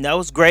Night, and that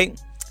was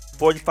great.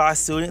 45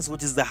 students,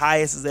 which is the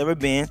highest it's ever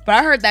been. But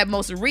I heard that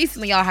most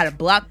recently y'all had a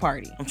block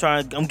party.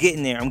 I'm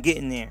getting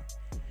there.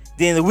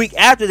 Then the week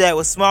after that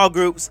was small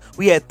groups.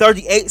 We had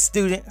 38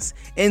 students.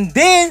 And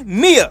then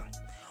Mia,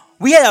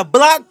 we had a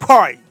block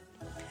party.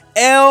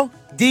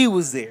 LD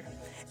was there.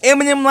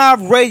 M&M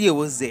Live Radio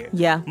was there.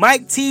 Yeah.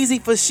 Mike Teasy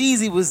for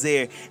Sheezy was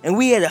there. And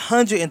we had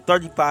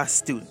 135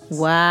 students.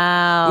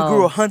 Wow. We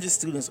grew 100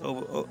 students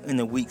over in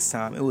a week's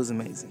time. It was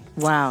amazing.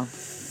 Wow.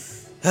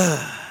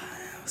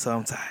 So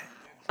I'm tired.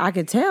 I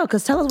can tell,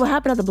 because tell us what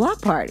happened at the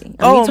block party.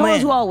 Oh, you told man.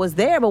 us who all was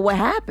there, but what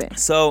happened?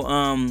 So, LD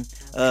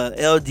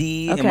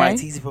and Okay. Mike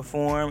Teasy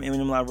performed.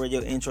 M&M Live Radio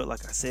intro,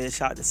 like I said.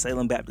 Shout out to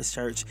Salem Baptist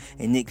Church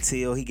and Nick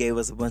Till. He gave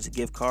us a bunch of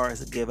gift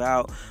cards to give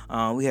out.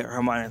 We had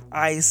Hermanus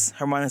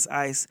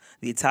Ice,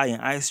 the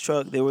Italian ice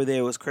truck. They were there.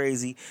 It was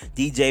crazy.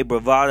 DJ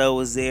Bravado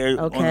was there on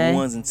Okay. the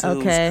ones and twos.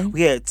 Okay.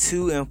 We had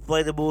 2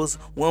 inflatables.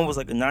 One was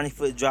like a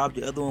 90-foot drop.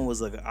 The other one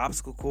was like an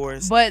obstacle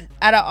course. But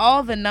out of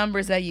all the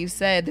numbers that you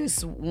said,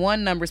 there's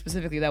one number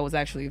specifically that was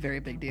actually a very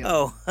big deal.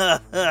 Oh,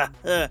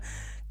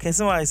 can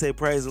somebody say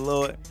praise the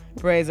Lord?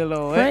 Praise the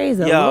Lord. Praise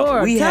the Yo,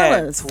 Lord. we Tell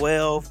had us.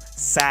 12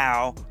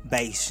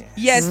 salvations.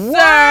 Yes, What?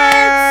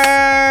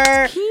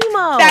 sir.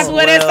 Chemo. That's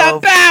what it's 12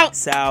 about.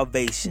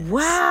 Salvation.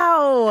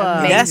 Wow.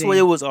 Amazing. That's what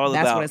it was all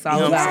That's about. what it's all you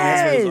know about. What I'm saying?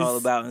 That's what it was Yes. all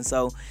about. And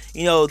so,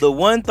 the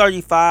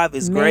 135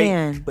 is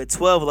Man. great, but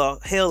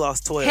 12 hell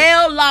lost 12.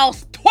 Hell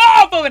lost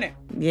 12 of it.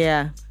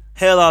 Yeah.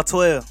 Hell lost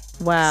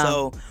 12. Wow.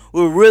 So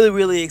we're really,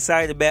 really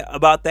excited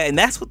about that. And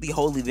that's what the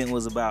whole event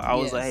was about. I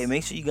was Yes. like, hey,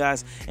 make sure you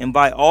guys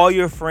invite all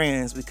your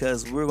friends,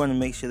 because we're going to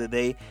make sure that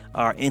they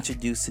are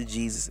introduced to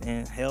Jesus.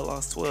 And hell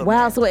lost 12.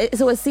 Wow. man.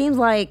 So it seems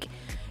like,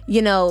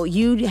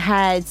 you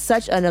had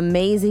such an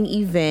amazing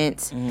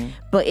event,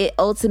 but it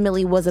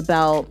ultimately was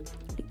about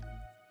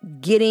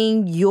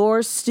getting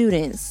your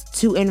students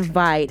to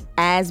invite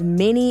as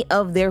many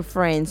of their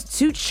friends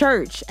to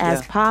church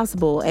as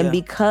possible. And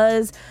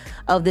because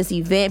of this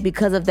event,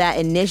 because of that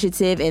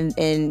initiative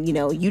and you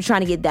know, you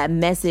trying to get that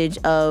message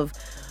of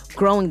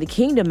growing the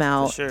kingdom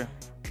out, For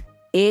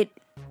sure.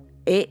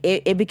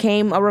 it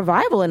became a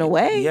revival in a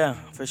way. Yeah,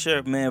 for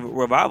sure, man.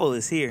 Revival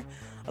is here.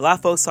 A lot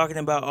of folks talking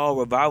about,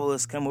 revival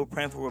is coming. We're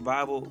praying for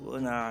revival.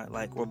 Nah,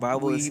 like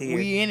revival is here.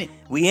 We in it.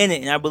 We in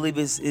it, and I believe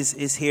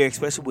it's here,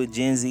 especially with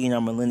Gen Z and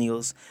our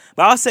millennials.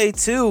 But I'll say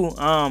too,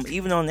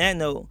 even on that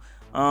note,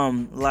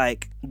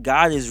 like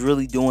God is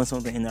really doing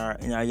something in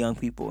our young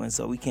people, and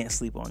so we can't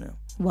sleep on them.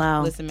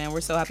 Wow. Listen, man,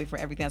 we're so happy for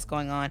everything that's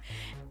going on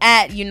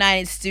at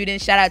United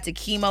Students. Shout out to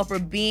Chemo for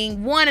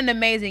being an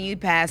amazing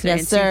youth pastor,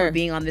 and two, for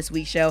being on this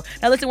week's show.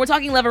 Now, listen, we're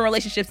talking love and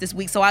relationships this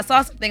week, so I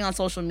saw something on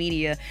social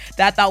media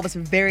that I thought was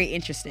very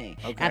interesting.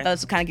 Okay. I thought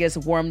this would kind of get us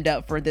warmed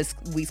up for this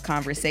week's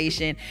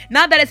conversation.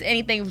 Not that it's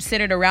anything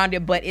centered around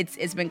it, but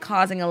it's been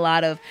causing a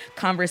lot of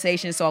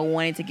conversation, so I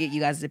wanted to get you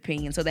guys'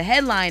 opinion. So the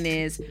headline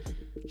is,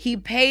 he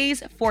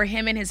pays for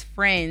him and his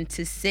friend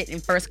to sit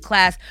in first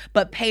class,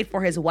 but paid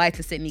for his wife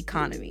to sit in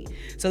economy.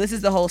 So this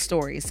is the whole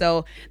story.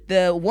 So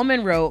the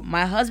woman wrote,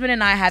 my husband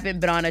and I haven't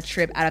been on a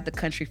trip out of the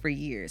country for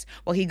years.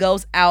 Well, he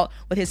goes out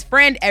with his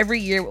friend every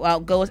year.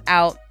 Well, goes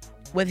out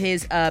with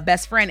his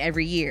best friend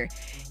every year.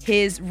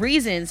 His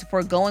reasons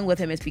for going with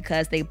him is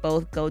because they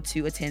both go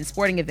to attend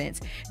sporting events.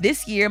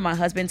 This year, my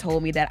husband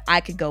told me that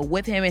I could go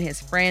with him and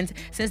his friends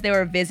since they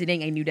were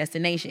visiting a new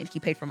destination. He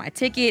paid for my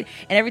ticket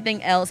and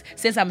everything else.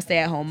 Since I'm a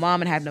stay-at-home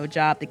mom and have no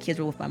job, the kids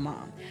were with my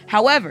mom.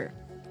 However,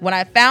 when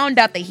I found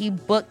out that he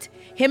booked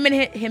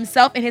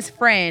himself and his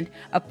friend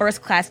a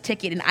first-class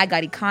ticket and I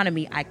got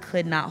economy, I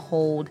could not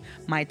hold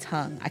my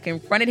tongue. I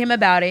confronted him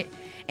about it,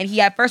 and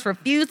he at first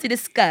refused to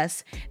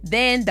discuss.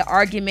 Then the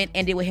argument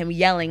ended with him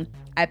yelling,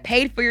 I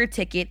paid for your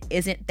ticket,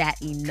 isn't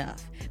that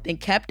enough? Then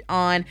kept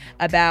on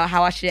about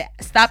how I should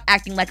stop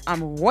acting like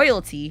I'm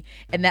royalty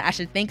and that I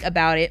should think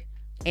about it.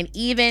 And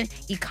even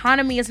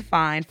economy is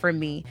fine for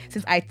me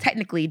since I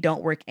technically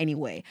don't work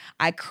anyway.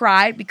 I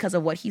cried because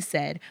of what he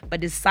said, but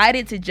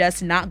decided to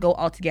just not go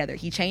altogether.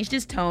 He changed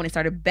his tone and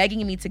started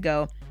begging me to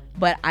go,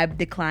 but I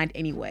declined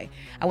anyway.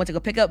 I went to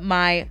go pick up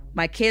my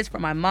kids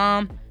from my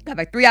mom. Got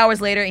back 3 hours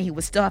later and he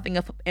was still huffing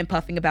and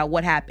puffing about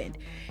what happened.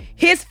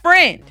 His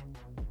friend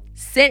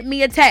sent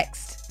me a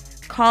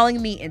text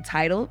calling me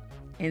entitled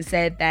and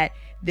said that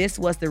this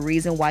was the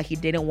reason why he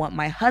didn't want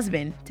my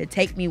husband to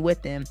take me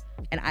with him,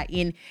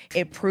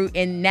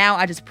 and now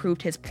I just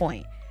proved his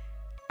point.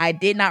 I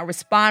did not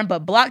respond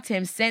but blocked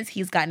him since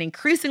he's gotten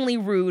increasingly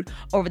rude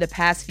over the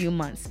past few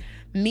months.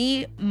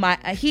 My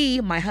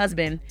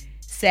husband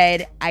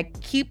said I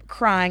keep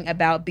crying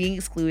about being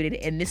excluded,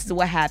 and this is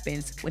what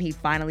happens when he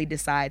finally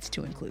decides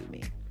to include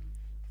me.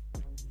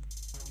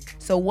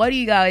 So what do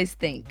you guys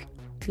think?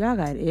 Y'all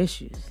got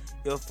issues.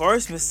 Your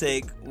first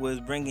mistake was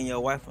bringing your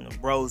wife on a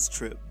bros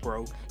trip,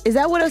 bro. Is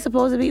that what it was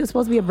supposed to be? It was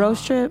supposed to be a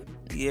bros trip?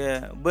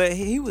 Yeah, but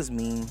he was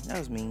mean. That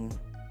was mean.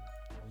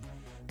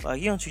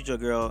 Like, you don't treat your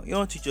girl.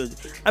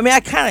 I mean, I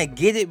kind of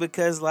get it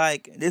because,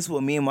 like, this is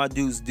what me and my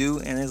dudes do.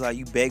 And it's like,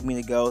 you begged me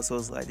to go. So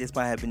it's like, this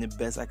might have been the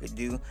best I could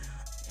do.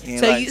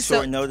 And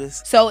short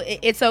notice. So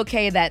it's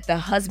okay that the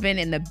husband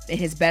and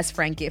his best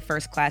friend get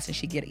first class and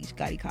she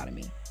got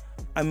economy.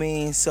 I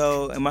mean,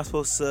 so am I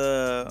supposed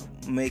to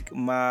make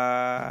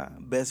my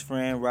best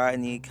friend ride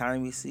in the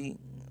economy seat?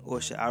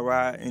 Or should I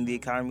ride in the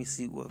economy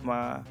seat with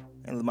my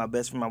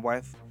best friend, my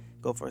wife,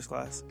 go first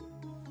class?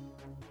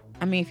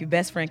 I mean, if your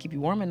best friend keep you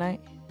warm at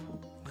night.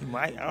 You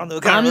might. I don't know.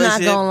 I'm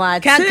not going to lie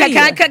to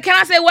you. Can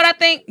I say what I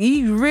think?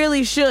 You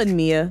really should,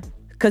 Mia.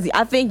 Because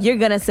I think you're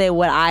going to say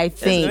what I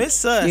think it's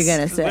sus. You're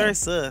going to say. It's very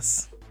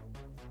sus.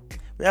 But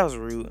that was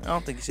rude. I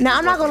don't think you should. Now,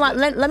 I'm not going to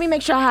lie. Let me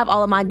make sure I have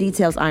all of my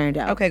details ironed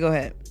out. Okay, go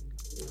ahead.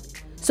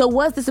 So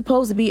was this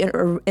supposed to be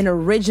an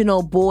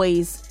original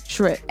boys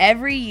trip?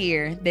 Every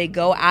year they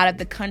go out of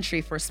the country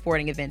for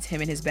sporting events,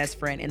 him and his best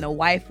friend, and the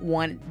wife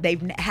they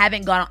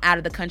haven't gone out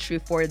of the country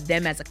for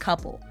them as a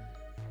couple.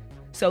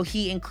 So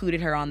he included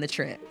her on the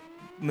trip.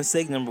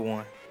 Mistake number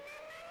one.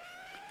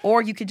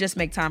 Or you could just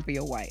make time for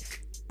your wife.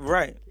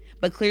 Right.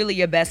 But clearly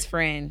your best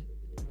friend,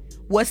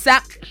 what's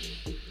up?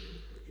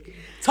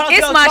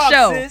 It's my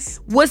show. Sis.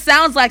 What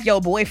sounds like your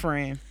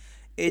boyfriend?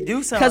 It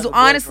do sound because like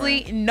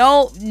honestly,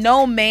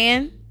 no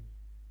man.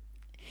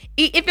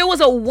 If it was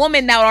a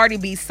woman, that would already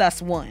be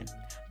sus one.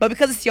 But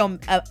because it's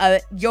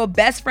your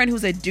best friend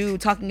who's a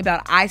dude talking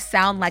about I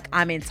sound like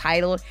I'm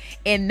entitled,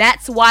 and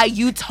that's why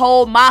you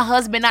told my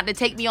husband not to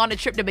take me on the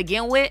trip to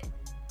begin with.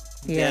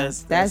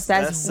 Yes,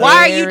 that's why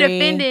are you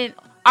defending?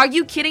 Are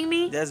you kidding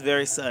me? That's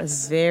very sus.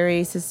 It's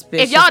very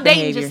suspicious. If y'all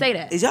dating, behavior. just say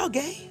that. Is y'all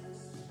gay?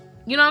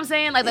 You know what I'm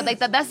saying? Like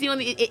that's the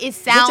only. It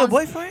sounds. That's your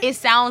boyfriend? It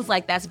sounds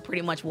like that's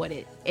pretty much what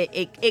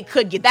it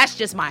could get. That's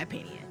just my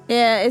opinion.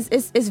 Yeah,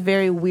 it's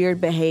very weird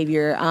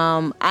behavior.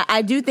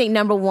 I do think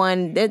number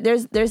one,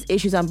 there's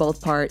issues on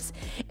both parts.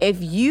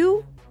 If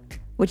you,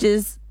 which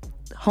is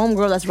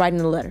homegirl that's writing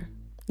the letter,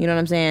 you know what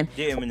I'm saying?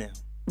 Yeah, M&M.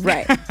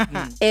 Right.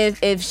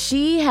 If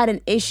she had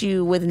an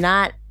issue with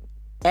not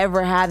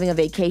ever having a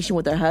vacation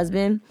with their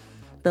husband,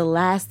 the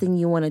last thing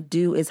you want to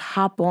do is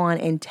hop on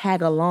and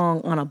tag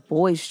along on a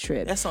boys'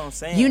 trip. That's what I'm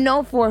saying. You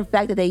know for a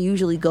fact that they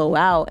usually go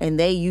out and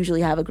they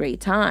usually have a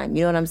great time.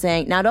 You know what I'm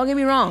saying? Now, don't get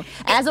me wrong.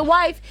 As a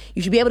wife,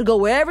 you should be able to go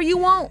wherever you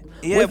want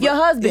with your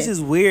husband. This is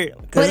weird.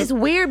 But it's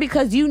weird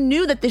because you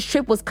knew that this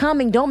trip was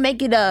coming. Don't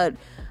make it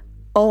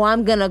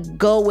I'm going to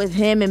go with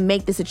him and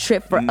make this a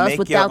trip for us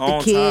without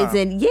the kids. Time.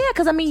 And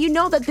because I mean, you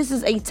know that this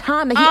is a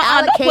time that he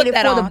allocated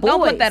for the boys.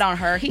 Don't put that on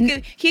her.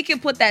 He can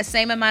put that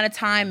same amount of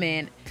time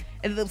in.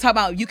 Talk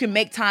about you can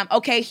make time.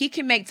 Okay, he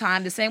can make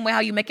time the same way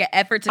how you make an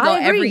effort to go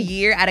every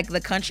year out of the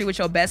country with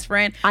your best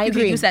friend. I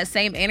agree. You can use that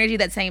same energy,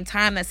 that same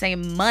time, that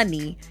same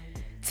money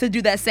to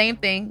do that same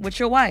thing with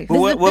your wife.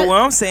 But what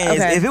I'm saying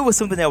is, if it was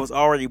something that was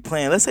already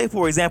planned, let's say,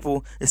 for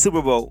example, the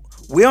Super Bowl.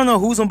 We don't know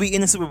who's going to be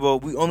in the Super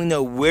Bowl. We only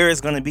know where it's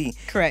going to be.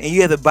 Correct. And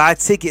you have to buy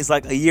tickets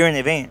like a year in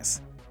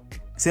advance.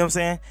 See what I'm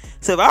saying?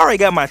 So if I already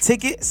got my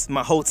tickets,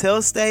 my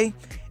hotel stay,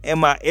 and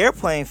my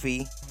airplane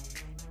fee,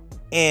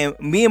 and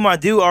me and my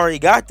dude already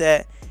got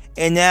that,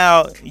 and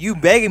now you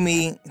begging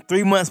me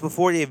 3 months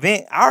before the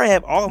event, I already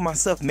have all of my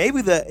stuff.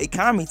 Maybe the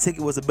economy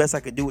ticket was the best I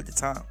could do at the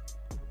time.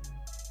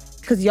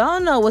 Because y'all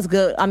know what's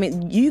good. I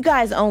mean, you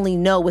guys only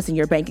know what's in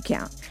your bank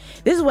account.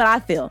 This is what I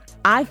feel.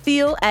 I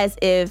feel as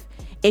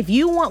if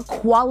you want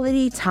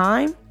quality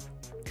time,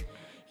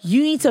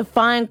 you need to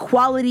find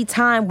quality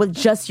time with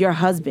just your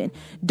husband.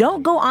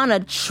 Don't go on a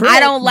trip. I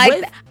don't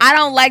like that. I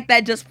don't like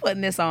that just putting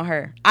this on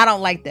her. I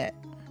don't like that.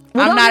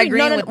 I'm not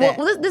agreeing with that.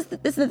 Well, this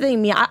is the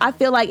thing, Meah. I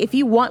feel like if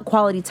you want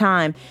quality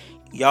time,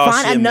 y'all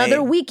find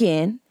another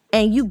weekend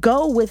and you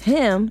go with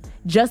him.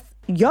 Just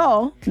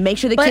y'all make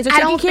sure the kids are taken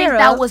care of. I don't think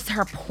that was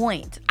her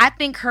point. I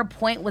think her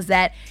point was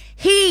that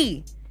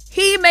he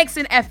makes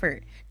an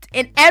effort.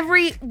 And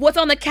what's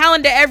on the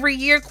calendar every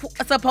year,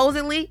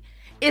 supposedly,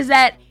 is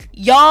that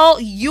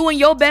you and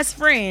your best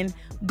friend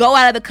go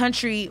out of the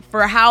country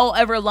for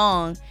however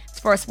long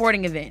for a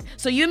sporting event.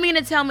 So you mean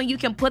to tell me you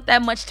can put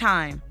that much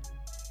time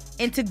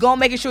into go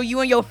making sure you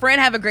and your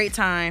friend have a great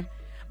time,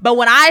 but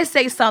when I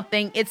say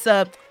something, it's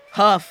a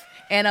huff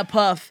and a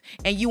puff,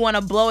 and you want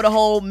to blow the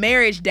whole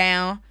marriage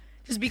down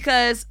just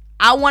because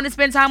I want to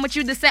spend time with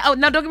you to say, oh,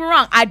 no, don't get me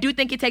wrong. I do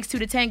think it takes two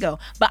to tango,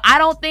 but I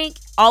don't think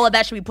all of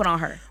that should be put on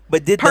her.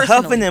 But did the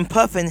huffing and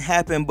puffing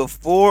happen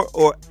before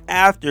or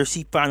after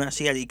she found out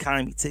she had the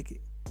economy ticket?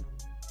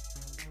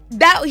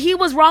 That he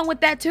was wrong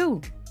with that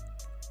too.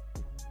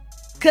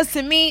 Because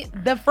to me,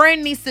 the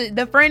friend needs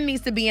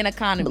to be in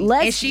economy,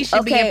 and she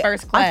should be in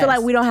first class. I feel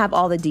like we don't have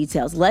all the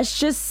details. Let's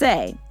just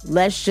say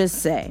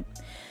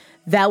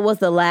that was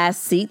the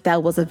last seat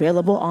that was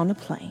available on the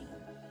plane,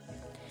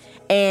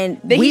 and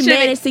we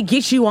managed to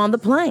get you on the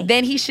plane.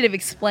 Then he should have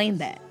explained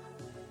that.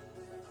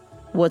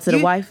 What to the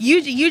wife?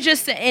 You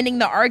just ending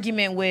the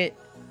argument with,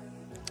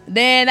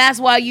 then that's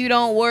why you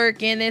don't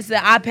work, and it's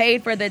I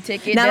paid for the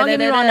ticket. Now, don't get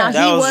me wrong. Now,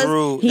 that was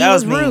rude. That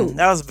was rude.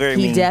 That was very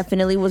mean. He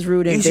definitely was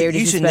rude and very disrespectful.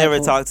 You should never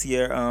talk to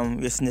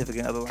your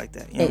significant other like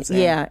that. You know what I'm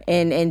saying? Yeah,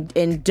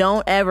 and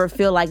don't ever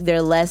feel like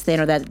they're less than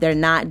or that they're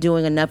not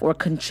doing enough or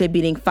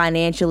contributing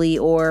financially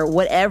or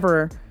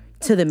whatever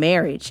to the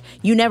marriage.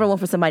 You never want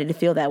for somebody to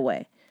feel that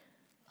way,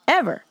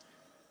 ever.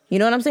 You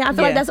know what I'm saying? I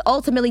feel like that's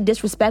ultimately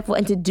disrespectful,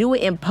 and to do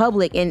it in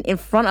public and in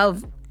front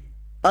of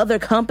other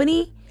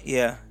company.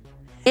 Yeah.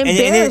 And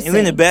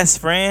then the best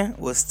friend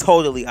was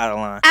totally out of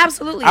line.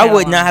 Absolutely. I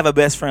would not have a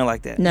best friend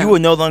like that. No. You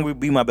would no longer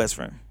be my best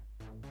friend.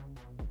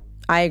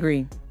 I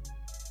agree.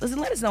 Listen,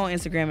 let us know on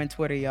Instagram and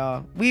Twitter,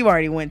 y'all. We've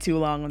already went too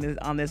long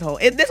on this whole.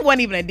 This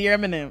wasn't even a Dear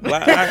M&M. We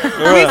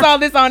saw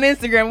this on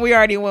Instagram. We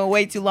already went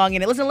way too long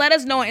in it. Listen, let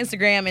us know on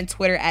Instagram and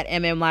Twitter at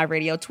M&M Live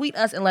Radio. Tweet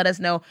us and let us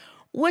know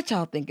what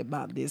y'all think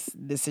about this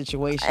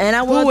situation. And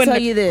I will tell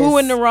you this: who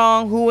in the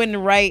wrong, who in the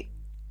right.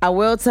 I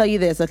will tell you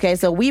this, okay?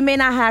 So we may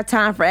not have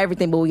time for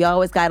everything, but we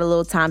always got a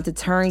little time to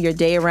turn your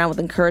day around with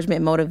encouragement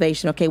and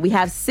motivation, okay? We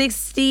have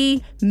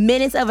 60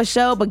 minutes of a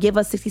show, but give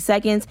us 60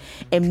 seconds,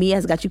 and Meah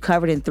has got you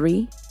covered in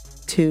 3,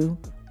 2,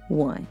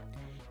 1.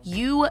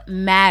 You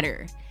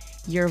matter.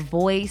 Your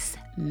voice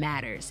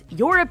matters.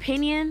 Your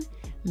opinion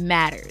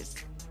matters.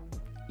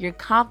 Your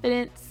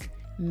confidence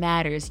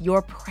matters.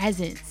 Your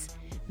presence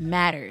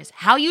matters.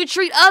 How you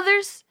treat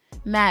others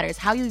matters.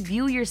 How you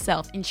view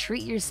yourself and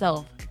treat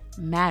yourself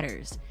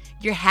matters.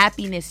 Your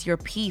happiness, your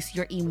peace,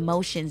 your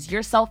emotions,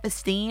 your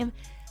self-esteem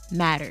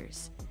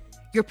matters.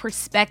 Your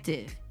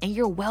perspective and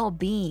your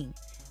well-being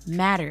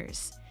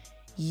matters.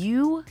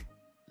 You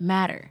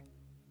matter.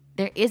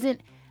 There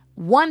isn't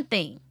one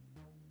thing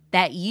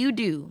that you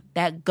do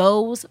that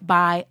goes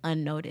by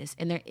unnoticed,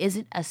 and there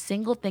isn't a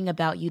single thing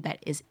about you that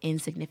is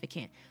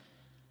insignificant.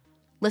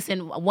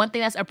 Listen, one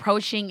thing that's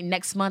approaching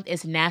next month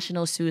is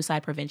National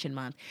Suicide Prevention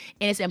Month.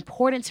 And it's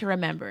important to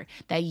remember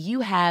that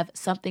you have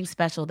something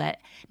special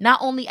that not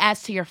only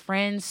adds to your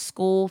friends,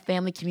 school,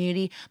 family,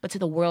 community, but to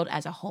the world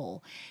as a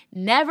whole.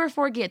 Never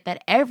forget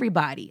that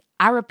everybody,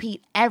 I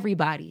repeat,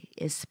 everybody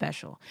is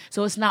special.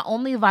 So it's not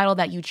only vital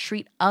that you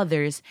treat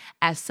others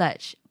as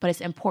such, but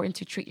it's important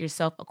to treat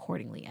yourself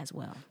accordingly as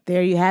well.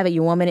 There you have it,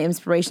 your 1 minute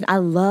inspiration. I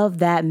love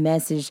that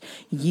message.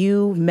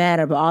 You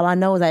matter, but all I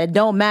know is that it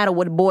don't matter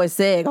what the boy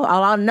said.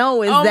 All I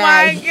know is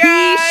that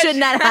he should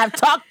not have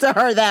talked to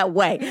her that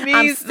way.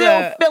 I'm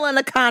still feeling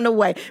the kind of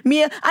way.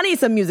 Mia, I need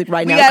some music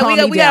right now.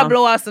 We gotta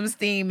blow off some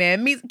steam,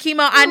 man.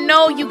 Chemo, I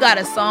know you got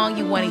a song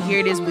you want to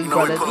hear this week,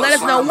 brother. Let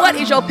us know, what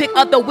is your pick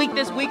of the week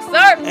this week,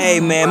 sir? Hey,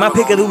 man, my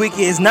pick of the week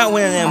is Not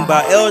One of Them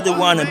by Elder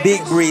One and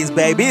Big Breeze,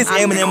 baby. It's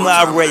M&M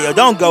Live Radio.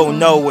 Don't go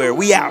nowhere.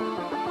 We out.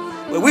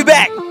 But we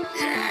back.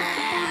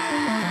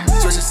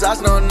 Switching socks,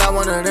 no, not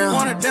one of them.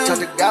 Touch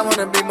the guy,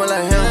 wanna be more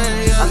like him.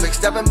 I'm big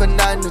stepping, but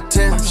not in the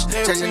Timbs.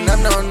 Chasing up,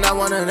 no, not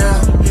one of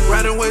them.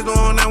 Riding waves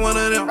on not one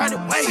of them.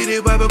 See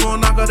these baby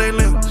gon' knock out they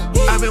limbs.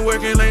 I've been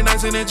working late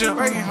nights in the gym.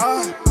 Working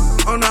hard.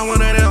 I'm not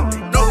one of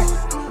them. No,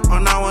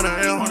 I'm not one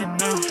of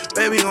them.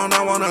 Baby, I'm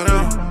not one of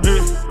them.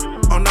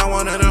 I'm not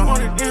one of them.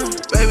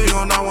 Baby,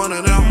 I'm not one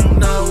of them.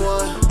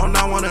 I'm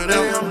not one of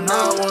them.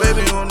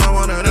 Baby, I'm not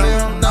one of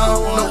them.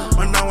 No,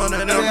 I'm not one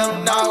of them. You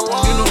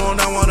know I'm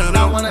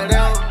not one of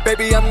them.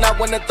 Baby, I'm not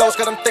one of those,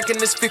 cause I'm thinking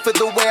this FIFA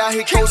the way I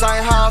hit goes. I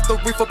ain't high off the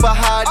reefer, but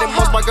higher than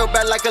most. My girl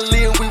bad like a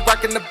Leo, we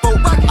rockin' the boat.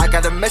 I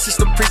got a message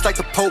to preach like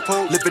the Pope.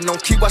 Living on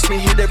key, watch me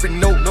hit every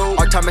note.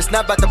 Our time is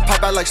not about to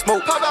pop out like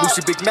smoke.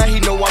 Lucy Big Man,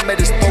 he know I'm at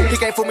his boat. He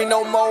can't fool me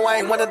no more,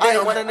 I ain't one of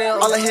them.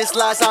 All of his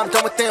lies, I'm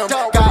done with them.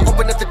 God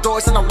open up the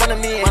doors and I'm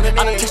running in. I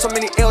done take so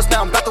many L's,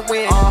 now I'm about to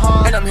win.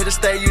 And I'm here to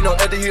stay, you know,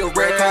 Eddie Hill,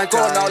 red kind.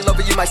 Going all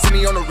over, you might see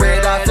me on a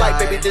red eye flight.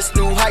 Baby, this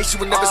new height, you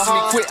would never see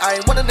me quit. I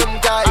ain't one of them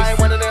guys.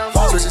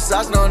 Switching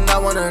socks, no,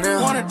 not one of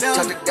them.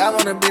 Touch the guy,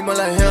 wanna be more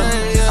like him.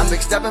 I'm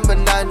big stepping, but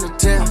not in the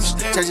Timbs.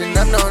 Chasing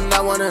up, no,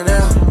 not one of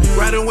them.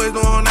 Riding waves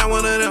on not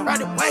one of them.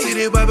 See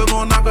these baby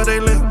gon' knock out they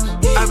limbs.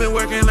 I've been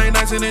working late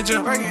nights in the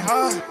gym. Working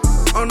hard.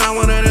 I'm not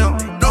one of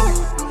them. No,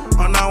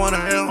 I'm not one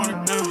of them.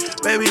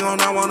 Baby, I'm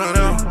not one of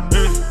them.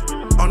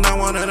 I'm not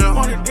one of them.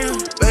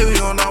 Baby,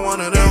 I'm not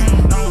one of them.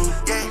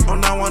 I'm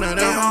not one of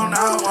them.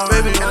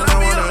 Baby, I'm not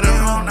one of them.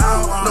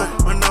 No,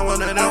 I'm not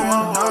one of them.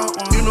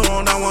 You know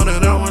I'm not one of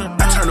them.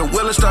 Turn the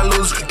wheel and start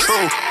losing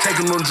control.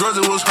 Taking on drugs,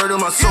 it was hurting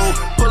my soul.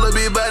 Pull a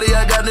big body,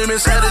 I got them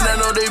inside, and I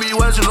know they be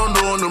watching, I'm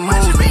doing the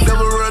most.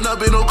 Never run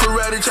up in no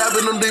karate,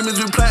 chopping them demons,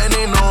 we plotting,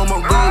 they know I'm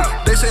on gold.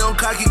 They say I'm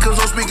cocky, cause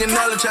I'm speaking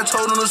knowledge, I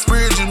told them the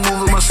spirit just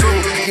moving my soul.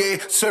 Yeah,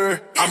 sir,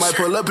 I might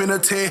pull up in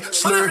a 10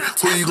 slur.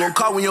 Who you gon'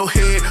 call when your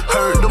head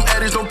hurt? Them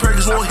addicts, them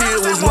perkins won't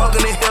heal. Was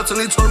walking in hell till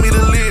he told me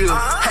to live.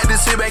 Had to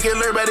sit back and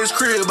learn about his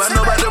crib. I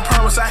know about the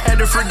promise, I had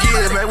to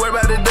forgive. Ain't worry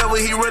about the devil,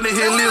 he running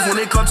his lives. When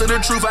it comes to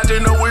the truth, I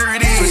just know where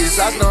it is.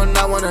 No,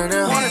 not one of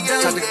them.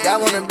 Touch the guy,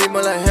 wanna be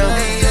more like him.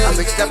 I'm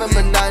big stepping,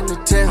 but not in the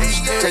Timbs.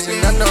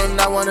 Chasing up, no,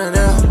 not one of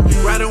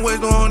them. Riding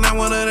waves on not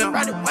one of them.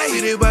 See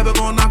these baby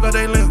gon' knock out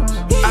they limbs.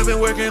 I've been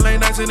working late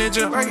nights in the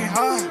gym. Working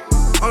hard.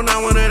 I'm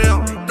not one of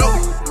them. No,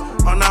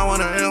 I'm not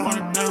one of them.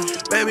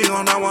 Baby,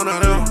 I'm not one of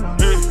them.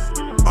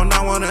 I'm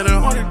not one of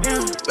them.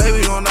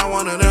 Baby, I'm not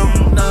one of them.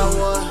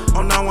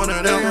 I'm not one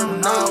of them.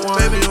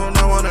 Baby, I'm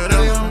not one of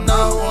them.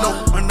 No,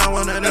 I'm not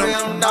one of them. You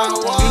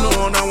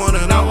know I'm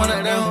not one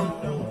of them.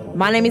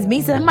 My name is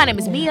Meesa. My name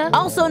is Meah.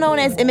 Also known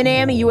as M&M,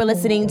 and you are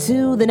listening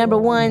to the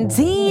 #1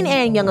 teen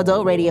and young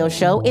adult radio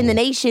show in the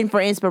nation for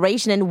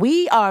inspiration. And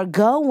we are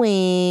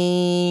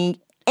going.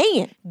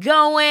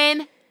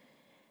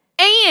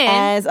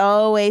 As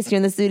always, here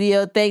in the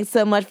studio, thanks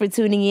so much for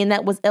tuning in.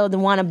 That was Elder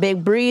Wanna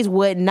Big Breeze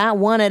with Not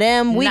One of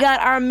Them. We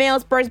got our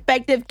male's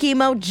perspective,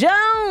 Chemo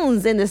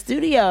Jones, in the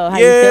studio. How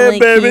you feeling,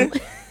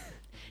 baby?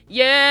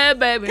 Yeah,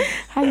 baby.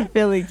 How you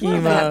feeling,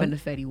 Chemo? What happened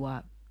to Fetty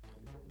Wap?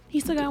 He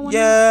still got one.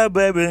 Yeah,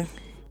 baby.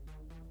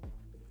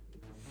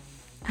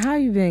 How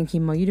you been,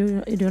 Chemo?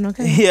 You doing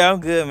okay? Yeah, I'm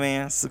good,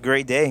 man. It's a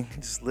great day.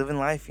 Just living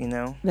life, you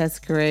know. That's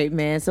great,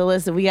 man. So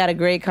listen, we got a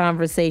great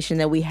conversation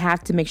that we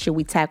have to make sure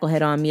we tackle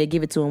head on. Mia,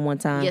 give it to him one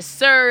time. Yes,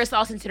 sir. It's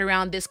all centered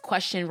around this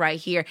question right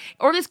here,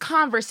 or this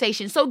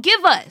conversation. So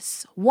give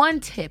us one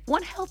tip,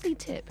 one healthy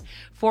tip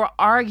for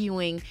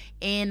arguing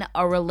in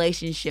a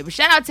relationship.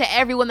 Shout out to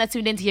everyone that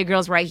tuned into your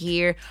girls right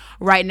here,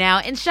 right now.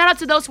 And shout out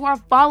to those who are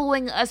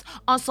following us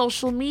on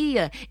social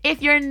media.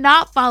 If you're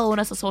not following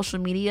us on social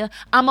media,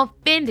 I'm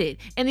offended.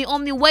 And the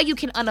only way you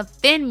can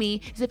unoffend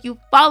me is if you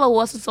follow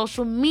us on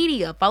social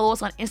media. Follow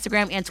us on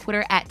Instagram and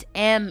Twitter at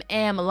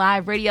M&M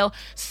Live Radio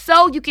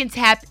so you can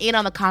tap in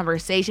on the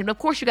conversation. But of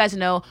course, you guys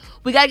know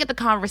we got to get the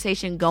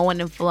conversation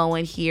going and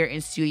flowing here in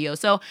studio.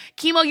 So,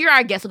 Chemo, you're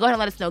our guest, so go ahead and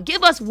let us know.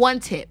 Give us one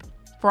tip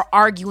for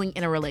arguing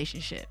in a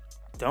relationship.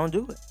 Don't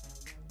do it.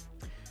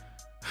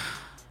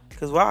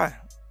 Because why?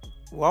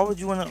 Why would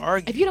you want to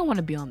argue? If you don't want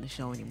to be on the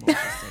show anymore,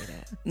 just say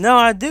that. No,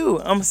 I do.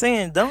 I'm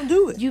saying don't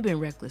do it. You've been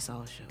reckless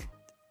all show.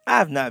 I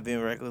have not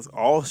been reckless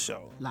all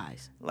show.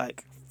 Lies.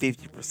 Like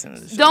 50%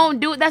 of the show. Don't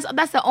do it.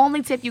 That's the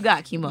only tip you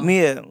got, Chemo.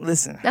 Mia,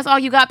 listen. That's all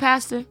you got,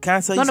 Pastor? Can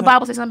I tell you Don't the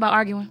Bible say something about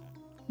arguing?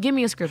 Give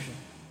me a scripture.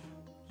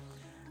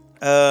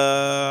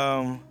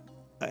 An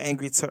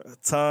angry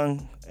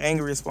tongue,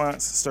 angry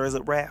response stirs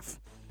up wrath.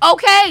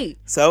 Okay.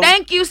 So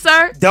thank you,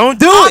 sir. Don't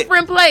do it.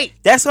 Offering plate.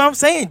 That's what I'm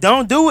saying.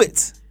 Don't do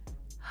it.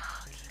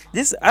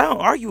 I don't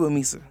argue with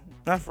Meesa.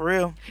 Not for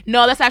real.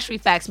 No, that's actually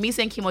facts. Meesa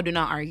and Chemo do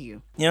not argue. You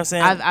know what I'm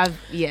saying?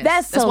 Yes.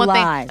 That's a one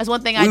lie. thing. That's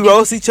one thing we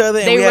roast each other.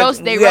 They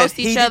roast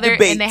each other,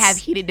 debates. and they have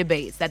heated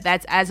debates.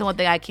 That's one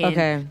thing I can.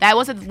 Okay. That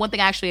was one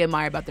thing I actually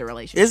admire about their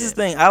relationship. This is the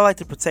thing. I like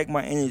to protect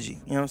my energy.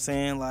 You know what I'm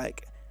saying?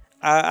 Like,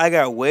 I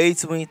got way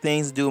too many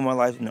things to do in my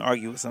life than to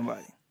argue with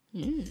somebody.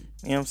 You know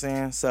what I'm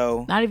saying?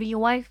 So not even your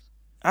wife.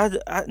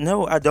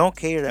 No, I don't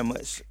care that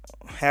much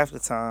half the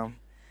time.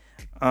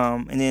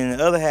 And then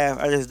the other half,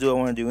 I just do what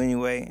I want to do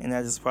anyway, and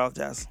I just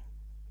apologize.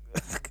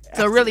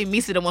 So really,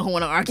 Meesa the one who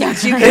want to argue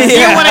with you because you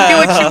want to do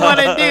what you want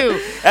to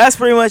do. That's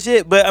pretty much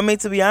it. But I mean,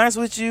 to be honest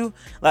with you,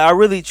 like I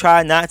really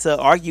try not to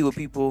argue with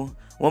people.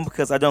 One,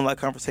 because I don't like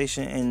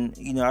conversation,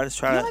 and I just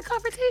try. You like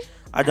confrontation?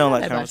 I don't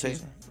like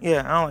conversation.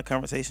 Yeah, I don't like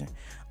conversation.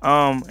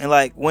 And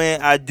like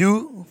when I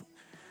do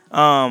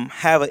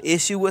have an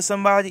issue with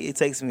somebody, it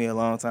takes me a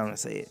long time to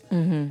say it.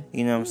 Mm-hmm.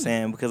 You know what I'm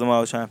saying? Because I'm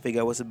always trying to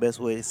figure out what's the best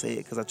way to say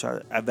it.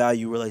 Because I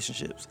value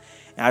relationships,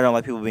 and I don't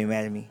like people being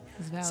mad at me.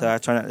 So I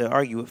try not to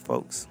argue with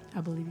folks.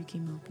 I believe you,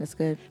 Chemo. That's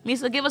good.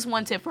 Meesa, give us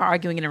one tip for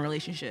arguing in a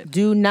relationship.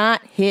 Do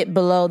not hit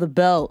below the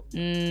belt.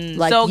 Give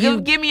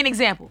me an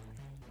example.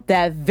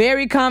 That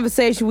very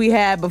conversation we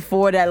had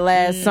before that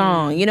last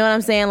song. You know what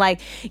I'm saying? Like,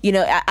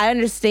 I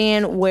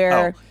understand where...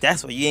 Oh,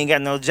 that's why you ain't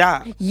got no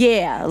job.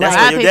 Yeah. That's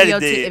like, what your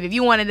daddy did. If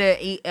you wanted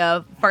to eat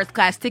a first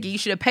class ticket, you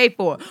should have paid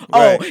for it.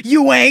 Right. Oh,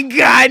 you ain't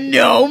got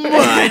no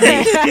money.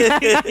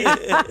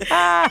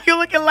 You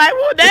looking like,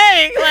 well,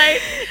 dang.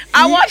 Like,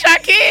 I watch our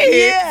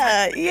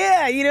kids.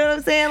 Yeah. You know what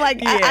I'm saying?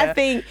 Like, yeah.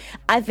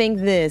 I think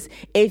this.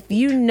 If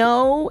you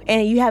know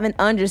and you have an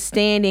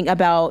understanding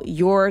about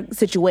your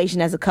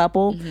situation as a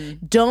couple,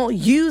 don't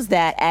use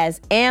that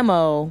as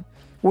ammo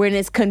when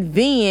it's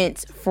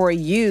convenient for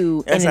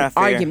you in an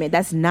argument.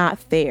 That's not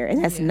fair.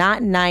 And that's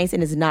not nice,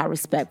 and it's not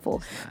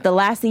respectful. The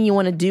last thing you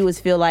want to do is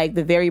feel like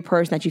the very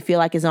person that you feel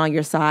like is on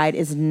your side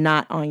is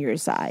not on your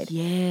side.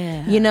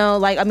 Yeah.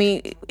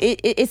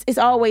 It's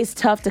always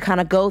tough to kind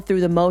of go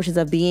through the motions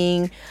of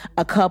being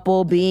a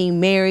couple,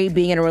 being married,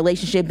 being in a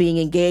relationship, being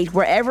engaged,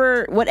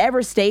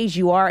 whatever stage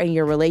you are in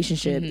your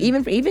relationship,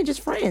 even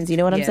just friends, you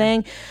know what I'm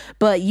saying?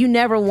 But you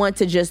never want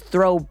to just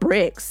throw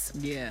bricks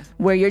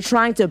where you're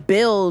trying to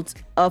build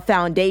a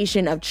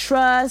foundation of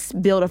trust,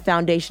 build a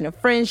foundation of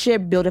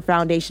friendship, build a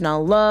foundation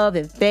on love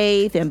and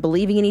faith and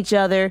believing in each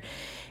other.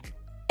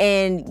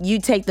 And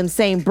you take them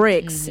same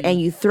bricks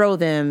and you throw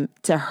them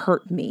to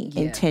hurt me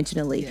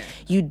intentionally. Yeah.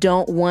 You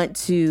don't want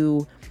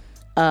to,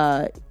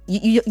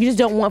 you just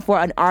don't want for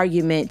an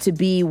argument to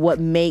be what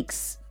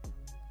makes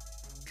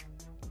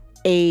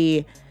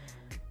a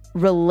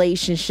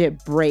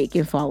relationship break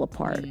and fall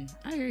apart.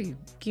 I hear you.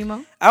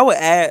 Chemo? I would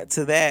add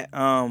to that,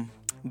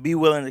 be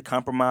willing to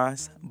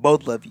compromise,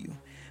 both of you.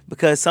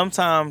 Because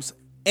sometimes,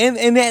 and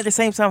at the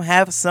same time,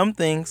 have some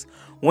things,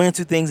 one or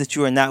two things that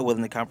you are not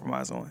willing to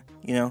compromise on,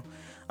 Is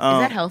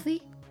that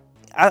healthy?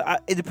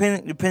 It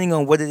depending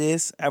on what it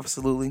is,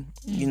 absolutely.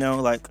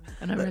 Like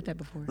I never heard that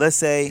before. Let's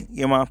say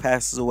your mom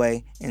passes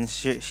away and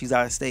she's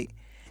out of state,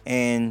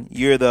 and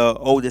you're the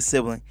oldest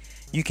sibling.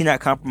 You cannot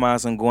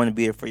compromise on going to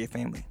be there for your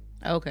family.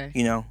 Okay.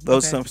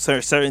 Those are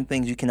some certain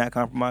things you cannot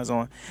compromise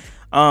on.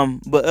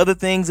 But other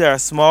things that are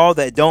small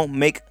that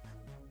don't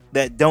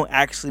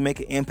actually make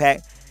an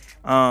impact,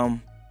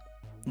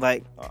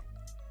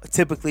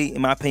 typically,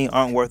 in my opinion,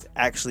 aren't worth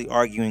actually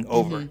arguing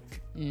over.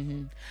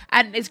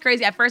 It's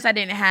crazy. At first, I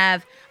didn't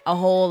have a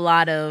whole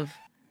lot of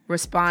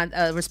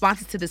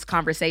responses to this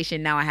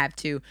conversation. Now I have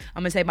two.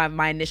 I'm gonna say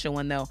my initial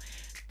one though.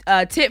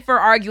 Tip for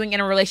arguing in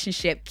a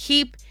relationship: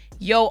 keep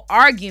your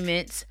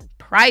arguments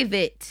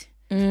private.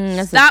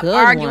 Stop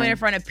arguing in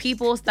front of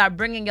people. Stop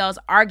bringing y'all's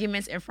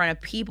arguments in front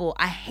of people.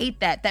 I hate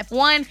that.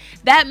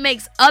 That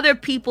makes other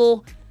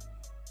people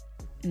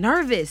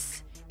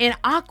nervous and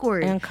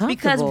awkward.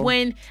 Because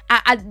when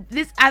I'm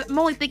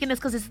only thinking this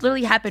because it's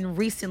literally happened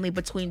recently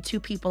between two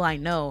people I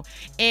know,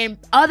 and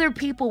other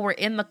people were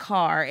in the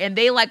car and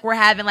they were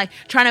having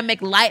trying to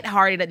make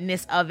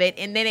lightheartedness of it,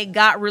 and then it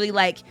got really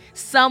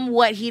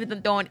somewhat heated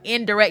and throwing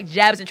indirect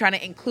jabs and trying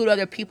to include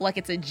other people like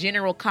it's a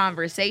general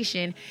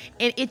conversation,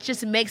 and it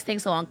just makes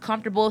things so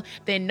uncomfortable.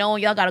 Then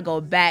knowing y'all gotta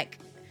go back.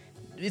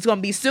 It's gonna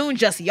be soon,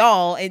 just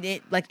y'all, and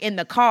it in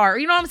the car.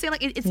 You know what I'm saying?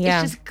 It's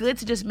just good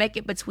to just make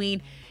it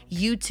between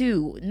you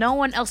two. No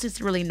one else needs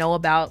to really know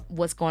about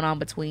what's going on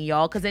between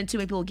y'all, because then too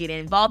many people get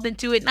involved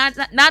into it. Nine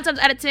times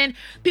out of 10,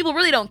 people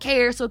really don't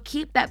care. So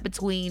keep that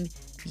between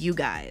you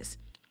guys.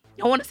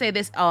 I want to say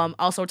this.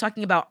 Also, we're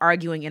talking about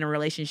arguing in a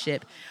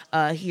relationship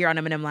here on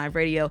M&M Live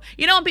Radio.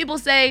 When people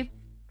say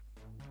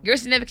your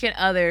significant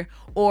other,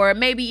 or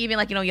maybe even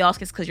y'all's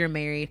kids because you're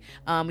married,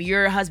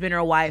 your husband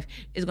or wife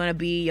is going to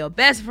be your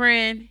best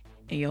friend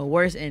and your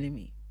worst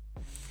enemy.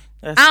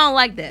 I don't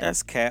like that.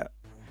 That's cap.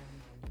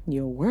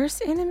 Your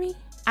worst enemy?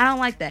 I don't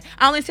like that.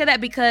 I only say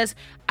that because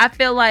I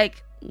feel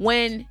like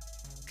when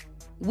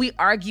we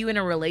argue in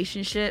a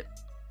relationship,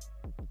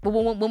 But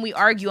when we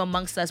argue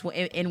amongst us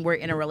and we're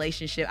in a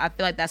relationship, I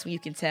feel like that's when you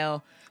can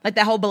tell, like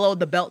that whole below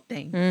the belt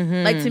thing.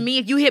 Like to me,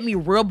 if you hit me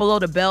real below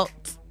the belt,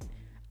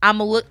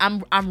 I'm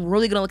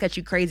really gonna look at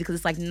you crazy, because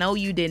it's like, no,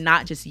 you did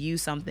not just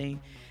use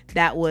something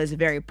that was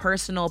very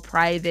personal,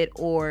 private,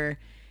 or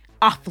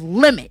off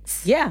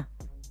limits. Yeah.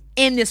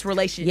 In this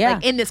relationship,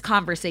 like in this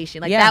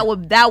conversation, like Yeah.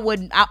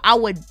 I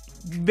would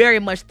very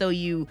much throw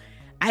you,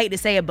 I hate to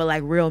say it, but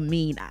like real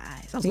mean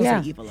eyes. I was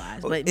gonna say evil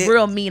eyes, but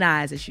real mean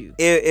eyes at you.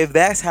 If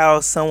that's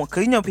how someone,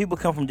 because people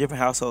come from different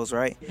households,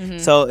 right?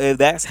 So if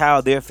that's how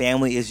their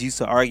family is used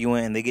to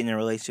arguing and they get in a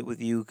relationship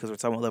with you, because we're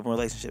talking about loving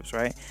relationships,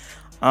 right?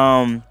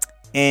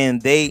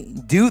 And they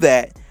do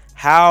that,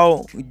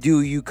 how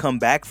do you come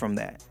back from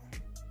that?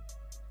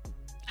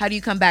 How do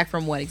you come back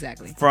from what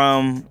exactly?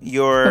 From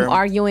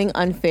arguing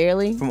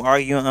unfairly? From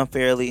arguing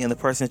unfairly, and the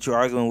person that you're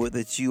arguing with,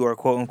 that you are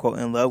quote unquote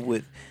in love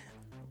with,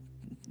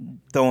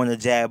 throwing a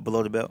jab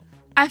below the belt.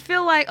 I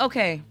feel like,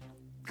 okay,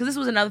 because this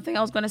was another thing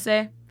I was going to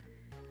say.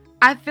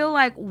 I feel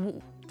like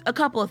a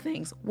couple of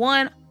things.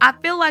 One, I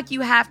feel like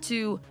you have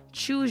to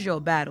choose your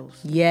battles.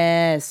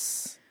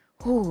 Yes.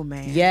 Oh,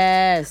 man.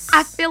 Yes.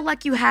 I feel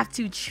like you have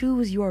to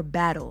choose your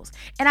battles.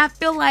 And I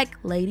feel like,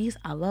 ladies,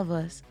 I love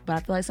us, but I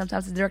feel like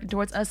sometimes it's directed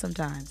towards us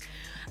sometimes.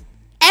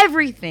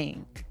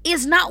 Everything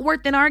is not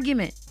worth an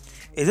argument.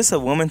 Is this a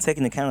woman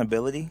taking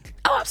accountability?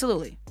 Oh,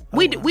 absolutely.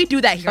 We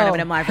do that here on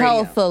M&M Live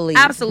Radio. Healthily.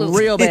 Absolutely.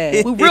 Real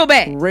bad. Real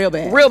bad. Real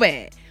bad. Real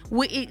bad.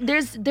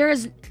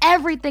 There's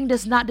everything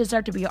does not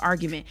deserve to be an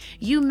argument.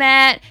 You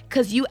mad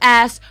because you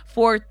asked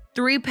for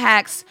 3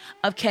 packs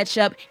of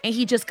ketchup and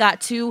he just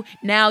got 2.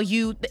 Now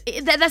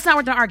that's not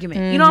worth an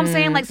argument. You know what I'm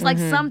saying? Like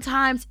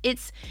sometimes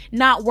it's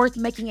not worth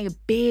making a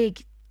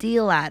big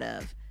deal out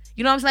of.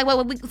 You know what I'm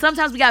saying?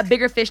 Sometimes we got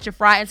bigger fish to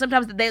fry, and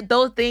sometimes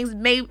those things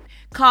may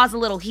cause a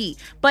little heat,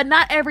 but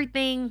not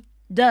everything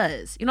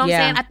does. You know what I'm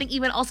saying? I think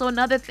even also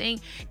another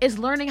thing is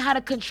learning how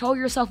to control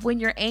yourself when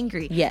you're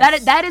angry.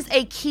 Yes. That is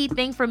a key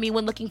thing for me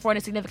when looking for a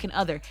significant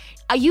other.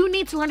 You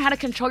need to learn how to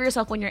control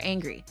yourself when you're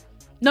angry.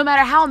 No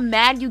matter how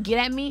mad you get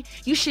at me,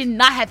 you should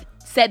not have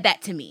said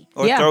that to me.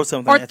 Or throw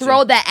something at you. Or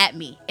throw that at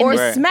me.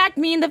 Or smack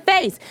me in the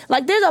face.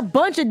 Like, there's a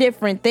bunch of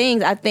different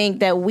things I think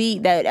that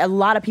a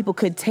lot of people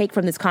could take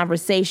from this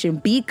conversation,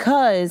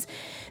 because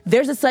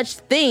there's a such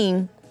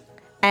thing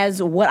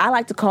as what I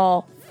like to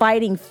call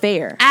fighting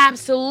fair.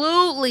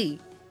 Absolutely.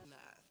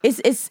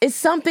 It's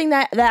something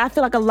that I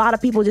feel like a lot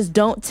of people just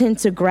don't tend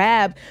to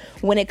grab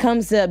when it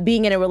comes to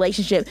being in a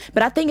relationship.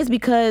 But I think it's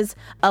because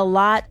a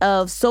lot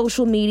of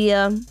social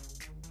media,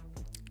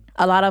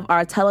 a lot of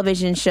our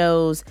television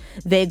shows,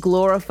 they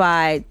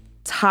glorify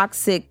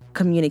toxic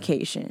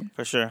communication.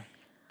 For sure.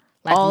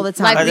 All the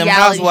time. Like them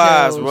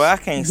housewives, bro. I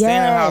can't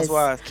stand them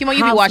housewives. Kimo,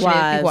 you be watching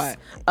it. Be quiet.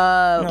 No,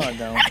 I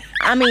don't.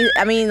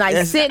 I mean, like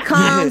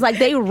sitcoms, like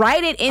they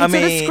write it into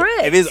the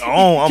script. If it's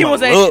on, I'm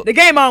gonna look. The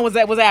game on was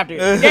after.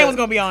 The game was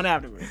gonna be on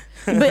afterwards.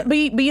 but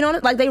you know,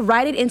 like they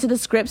write it into the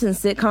scripts and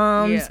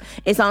sitcoms. Yeah.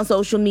 It's on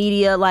social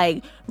media.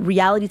 Like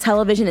reality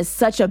television is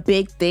such a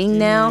big thing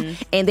now,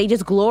 and they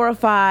just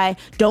glorify.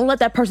 Don't let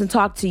that person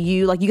talk to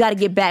you. Like you got to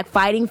get back,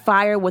 fighting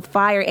fire with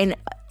fire, and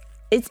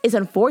it's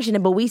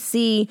unfortunate, but we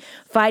see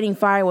fighting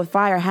fire with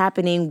fire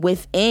happening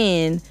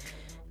within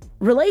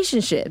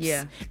relationships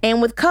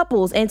and with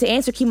couples. And to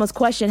answer Kimo's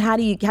question, how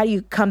do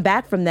you come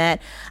back from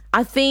that?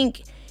 I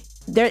think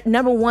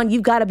number one,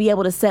 you've got to be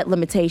able to set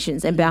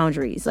limitations and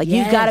boundaries. Like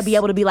you've got to be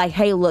able to be like,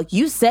 hey, look,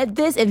 you said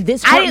this and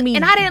this hurt me,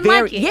 and I didn't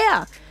like it.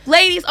 Yeah,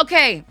 ladies,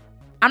 okay,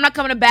 I'm not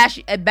coming to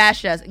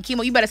bash us. And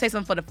Kimo, you better say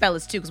something for the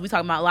fellas too, because we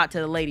talking about a lot to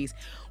the ladies.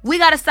 We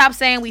got to stop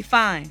saying we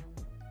fine.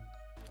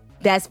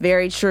 That's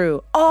very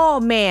true.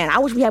 Oh man, I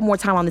wish we had more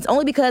time on this.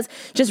 Only because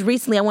just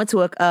recently I went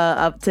to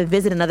to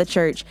visit another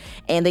church,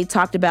 and they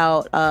talked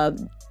about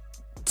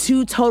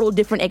 2 total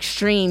different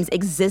extremes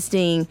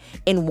existing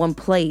in one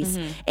place.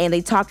 And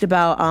they talked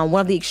about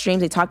one of the extremes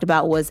they talked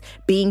about was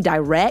being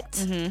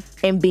direct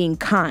and being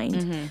kind.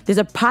 There's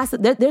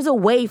a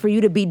way for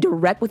you to be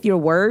direct with your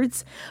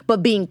words,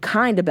 but being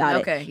kind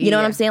about it. You know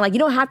what I'm saying? Like you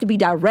don't have to be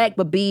direct,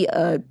 but be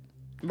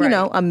you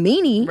know, a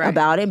meanie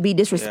about it and be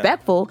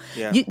disrespectful.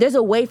 There's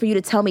a way for you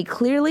to tell me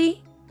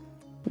clearly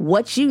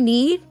what you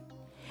need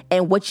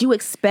and what you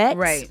expect.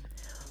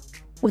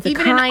 With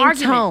even a kind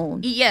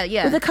tone.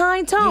 With a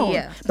kind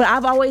tone. But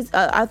I've always,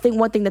 I think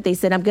one thing that they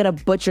said, I'm going to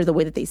butcher the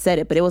way that they said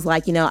it, but it was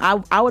like, you know,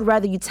 I would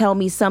rather you tell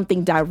me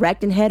something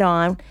direct and head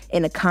on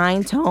in a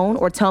kind tone,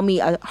 or tell me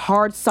a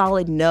hard,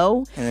 solid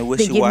no, than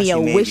give me a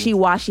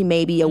wishy-washy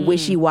maybe, a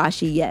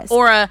wishy-washy yes.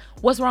 Or a,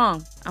 what's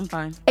wrong? I'm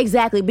fine.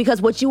 Exactly,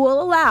 because what you will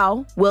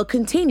allow will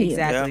continue.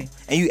 Exactly. Yeah.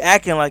 And you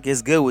acting like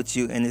it's good with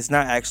you, and it's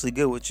not actually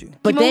good with you.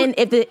 But then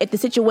if the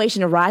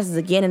situation arises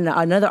again and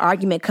another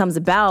argument comes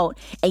about,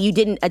 and you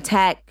didn't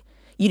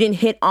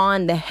hit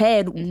on the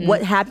head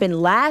what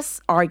happened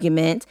last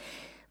argument,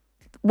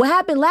 what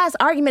happened last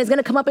argument is going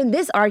to come up in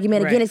this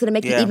argument again. It's going to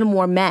make you even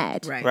more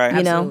mad. Right.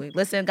 Absolutely. You know?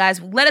 Listen,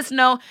 guys, let us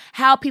know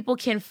how people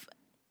can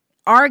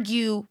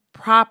argue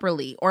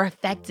properly or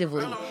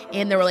effectively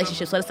in the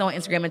relationships. Let us know on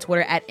Instagram and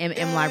Twitter at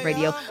M&M Live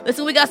Radio.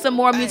 Listen, we got some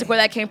more music where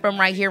that came from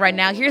right here, right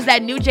now. Here's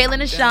that new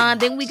Jalen and Sean.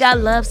 Then we got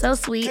Love So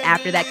Sweet.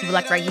 After that, keep it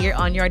locked right here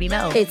on You Already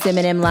Know. It's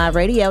M&M Live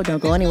Radio.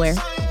 Don't go anywhere.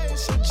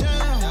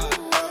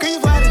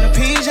 Green flight in a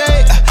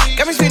PJ.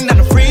 Got me speeding down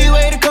the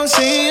freeway to come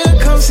see you,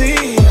 come see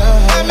you.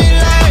 I mean,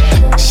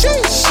 like,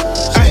 sheesh.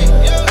 I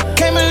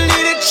can't believe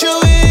that you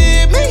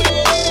with me.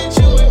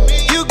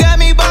 You got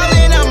me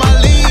balling out my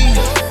league.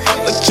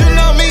 But you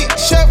know me,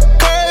 Chef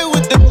Curry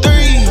with the 3.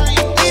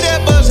 Need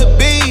that buzzer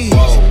B.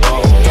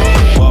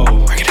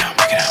 Whoa. Break it down,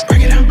 break it down,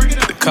 break it down, break it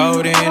down. The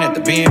code in at the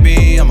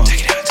B&B. I'ma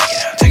take it out, take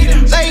it out, take it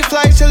out. Late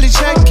flights till the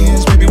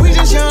check-ins. Baby, we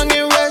just young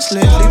and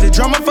restless. Leave the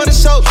drama for the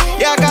soap.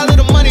 Yeah, I got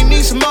little money,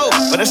 need some more.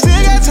 But I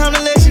still got time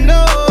to let you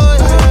know.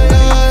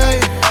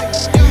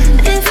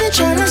 If you're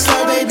tryna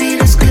slow, baby,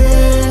 that's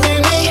good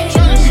with me.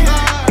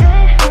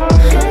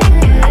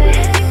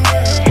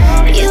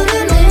 You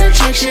the main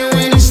attraction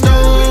when it's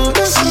stole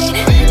the scene.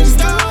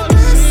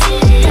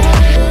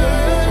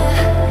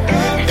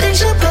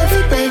 Things are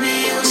perfect,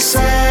 baby, you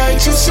decide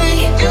to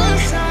see.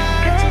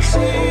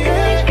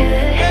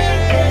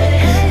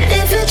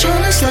 If you're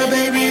tryna slow,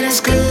 baby,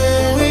 that's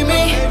good with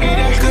me.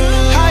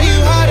 How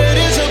you hotter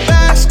than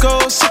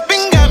Tabasco?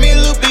 Sipping got me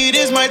loopy,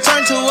 this might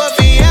turn to a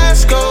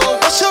fiasco.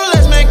 So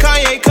let's make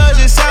Kanye, cause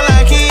it sound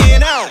like he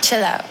ain't out.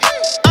 Chill out.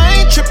 I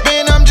ain't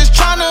tripping, I'm just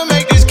tryna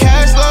make this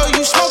cash flow.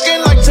 You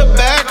smoking like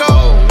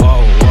tobacco.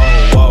 Whoa.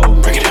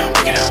 Break it down,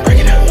 break it down, break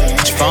it down.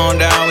 Put your phone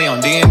down, we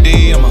on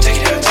D&D. I'ma take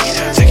it out, take it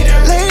out, take it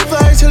out. Late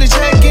flights till the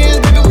check-ins,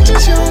 baby, we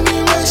just young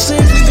and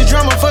restless. Leave the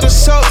drama for the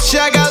soap.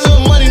 Shit, I got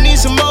little money, need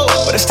some more.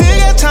 But I still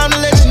got time to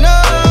let you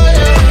know.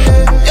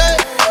 Yeah.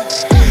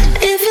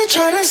 If you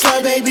tryna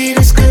slide, baby,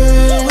 that's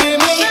good with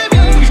me.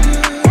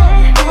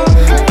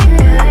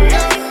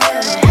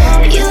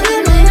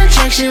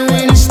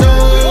 When it's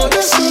stole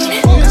the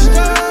scene.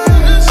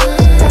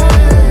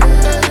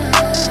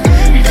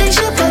 Things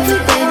are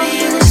perfect, baby,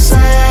 you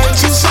decide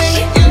to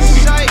see.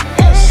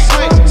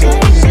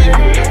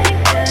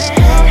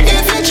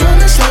 If you're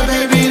tryna slow,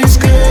 baby, that's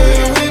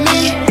good with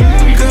me.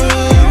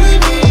 Good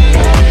with me.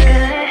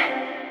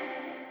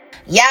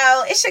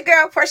 Yo, it's your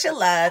girl Portia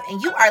Love,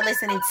 and you are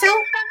listening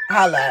to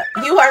Hold Up.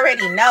 You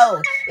already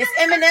know. It's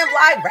M&M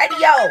Live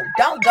Radio.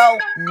 Don't go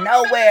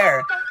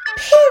nowhere.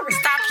 Period.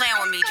 Stop playing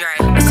with me, Dre.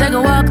 Let's take a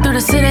walk through the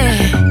city.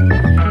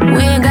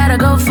 We ain't gotta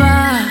go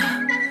far.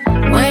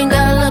 We ain't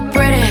gotta look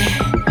pretty.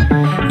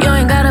 You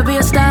ain't gotta be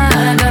a star. But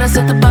I gotta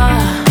set the bar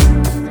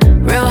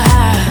real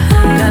high.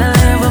 Gotta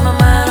live with my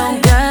mind on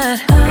God.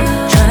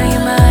 Trying to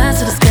get my eyes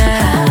to the sky.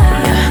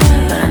 Yeah,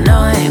 but I know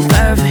I ain't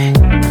perfect.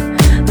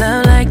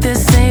 Love like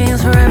this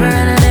seems forever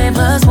and it ain't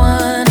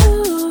 +1.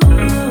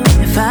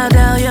 If I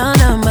dial your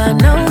number, I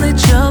know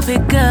that you'll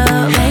pick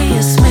up. Hey,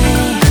 it's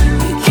me.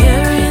 You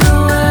carry the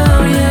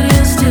world, yet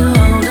you're still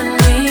holding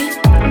me.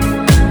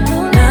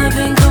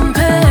 Nothing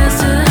compares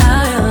to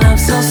how your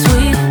love's so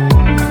sweet.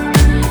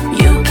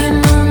 You can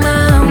move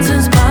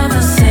mountains, part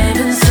the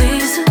 7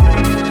 seas,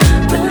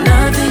 but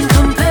nothing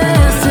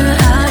compares to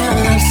how your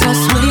love's so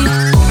sweet.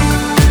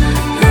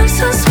 Love's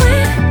so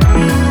sweet.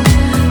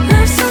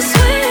 Love's so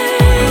sweet.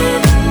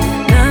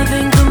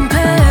 Nothing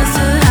compares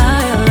to how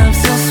your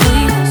love's so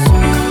sweet.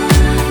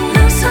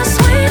 Love's so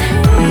sweet.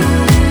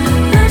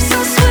 Love's so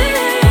sweet.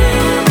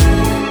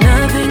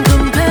 Nothing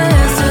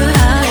compares to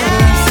how your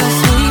love's so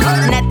sweet.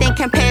 Nothing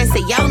compares to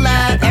your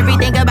love.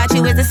 Everything about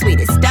you is the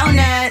sweetest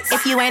donuts.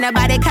 If you ain't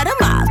about it, cut them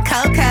off.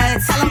 Cold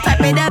cuts. Tell them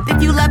clap it up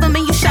if you love them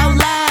and you show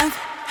love.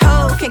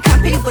 Who can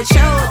compete with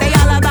you? They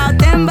all about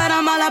them, but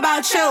I'm all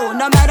about you.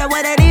 No matter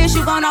what it is,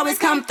 you gon' always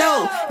come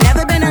through.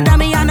 Never been a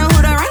dummy, I know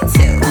who to run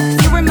to.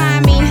 You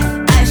remind me,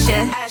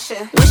 Usher.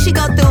 What she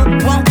go through,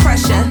 won't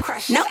crush her.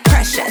 No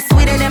pressure.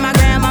 Sweeter than my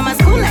grandmama's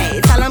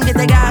Kool-Aid. Tell them get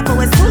the guy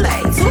for it's too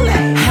late. Too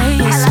late. Hey,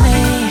 it's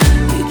me.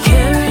 You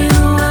carry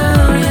the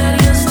world,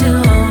 yet you're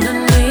still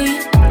holding me.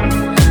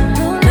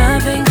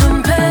 Nothing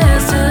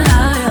compares to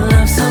how your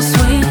love's so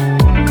sweet.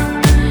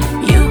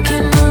 You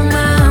can move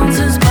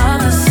mountains,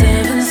 part the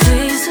 7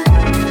 seas,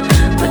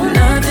 but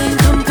nothing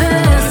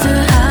compares to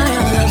how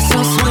your love's so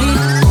sweet.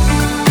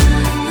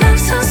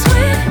 Love's so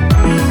sweet.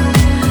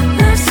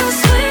 Love's so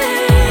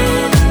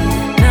sweet.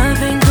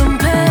 Nothing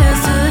compares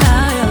to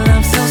how your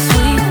love's so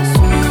sweet.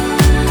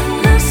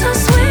 Love's so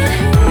sweet.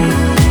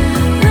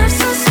 Love's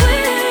so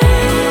sweet.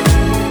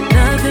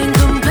 Nothing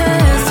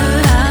compares to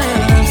how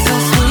your love's so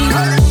sweet.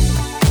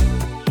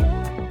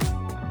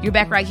 You're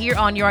back right here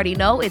on You Already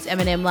Know. It's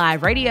M&M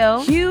Live Radio.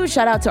 Huge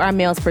shout out to our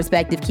male's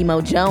perspective,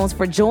 Chemo Jones,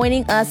 for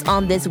joining us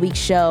on this week's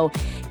show.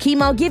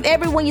 Chemo, give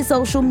everyone your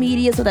social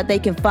media so that they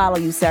can follow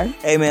you, sir.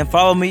 Hey, man,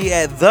 follow me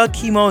at The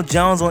Chemo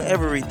Jones on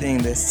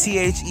everything. That's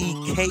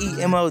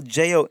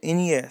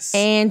TheKemoJones.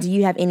 And do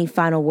you have any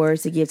final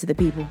words to give to the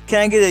people? Can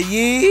I get a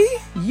yee?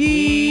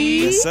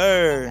 Yee. Yes,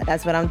 sir.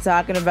 That's what I'm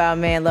talking about,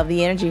 man. Love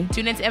the energy.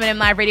 Tune in to M&M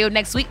Live Radio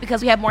next week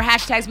because we have more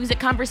hashtags, music,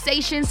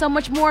 conversation, so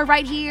much more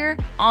right here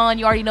on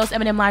You Already Know. It's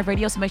M&M Live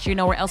Radio, so make sure you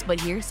know where else but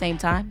here. Same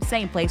time,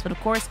 same place, but of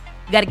course,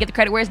 You got to get the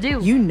credit where it's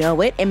due. You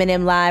know it.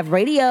 M&M Live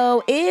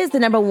Radio is the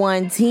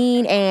 #1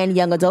 teen and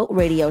young adult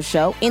radio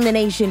show in the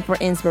nation for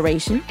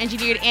inspiration.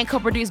 Engineered and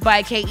co-produced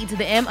by K.E. to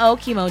the M.O.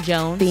 Chemo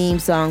Jones. Theme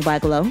song by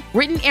Glow.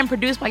 Written and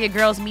produced by your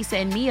girls Meesa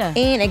and Meah.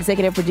 And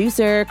executive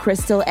producer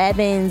Crystal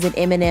Evans. And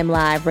M&M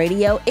Live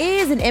Radio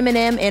is an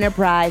M&M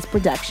Enterprise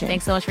production.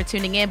 Thanks so much for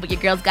tuning in, but your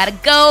girls got to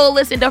go.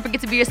 Listen, don't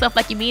forget to be yourself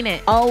like you mean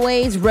it.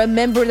 Always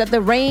remember that the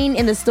rain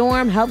in the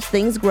storm helps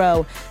things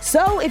grow.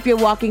 So if you're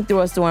walking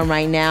through a storm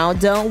right now,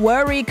 don't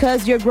worry,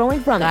 because you're growing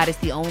from God it. is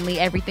the only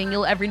everything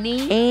you'll ever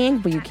need.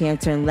 And when you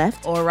can't turn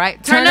left or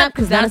right, turn up,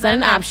 because now it's not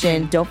an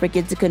option. Don't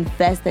forget to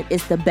confess that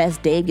it's the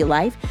best day of your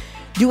life.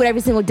 Do it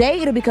every single day,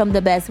 it'll become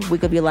the best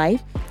week of your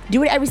life.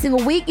 Do it every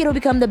single week, it'll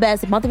become the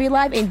best month of your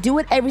life. And do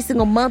it every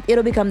single month,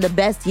 it'll become the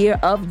best year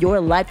of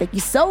your life. Thank you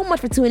so much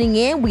for tuning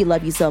in. We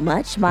love you so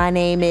much. My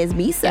name is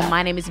Meesa. And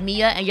my name is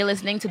Meah, and you're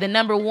listening to the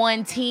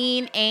 #1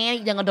 teen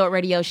and young adult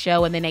radio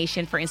show in the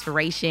nation for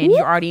inspiration. Whoop.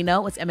 You already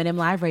know it's M&M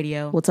Live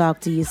Radio. We'll talk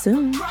to you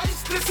soon.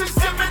 This is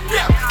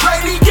M&M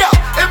Radio,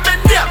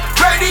 M&M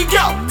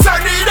Radio.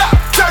 Turn it up,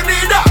 turn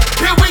it up.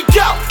 Here we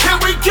go,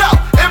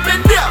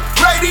 M&M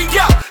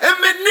Radio,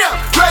 M&M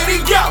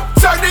Radio.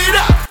 Turn it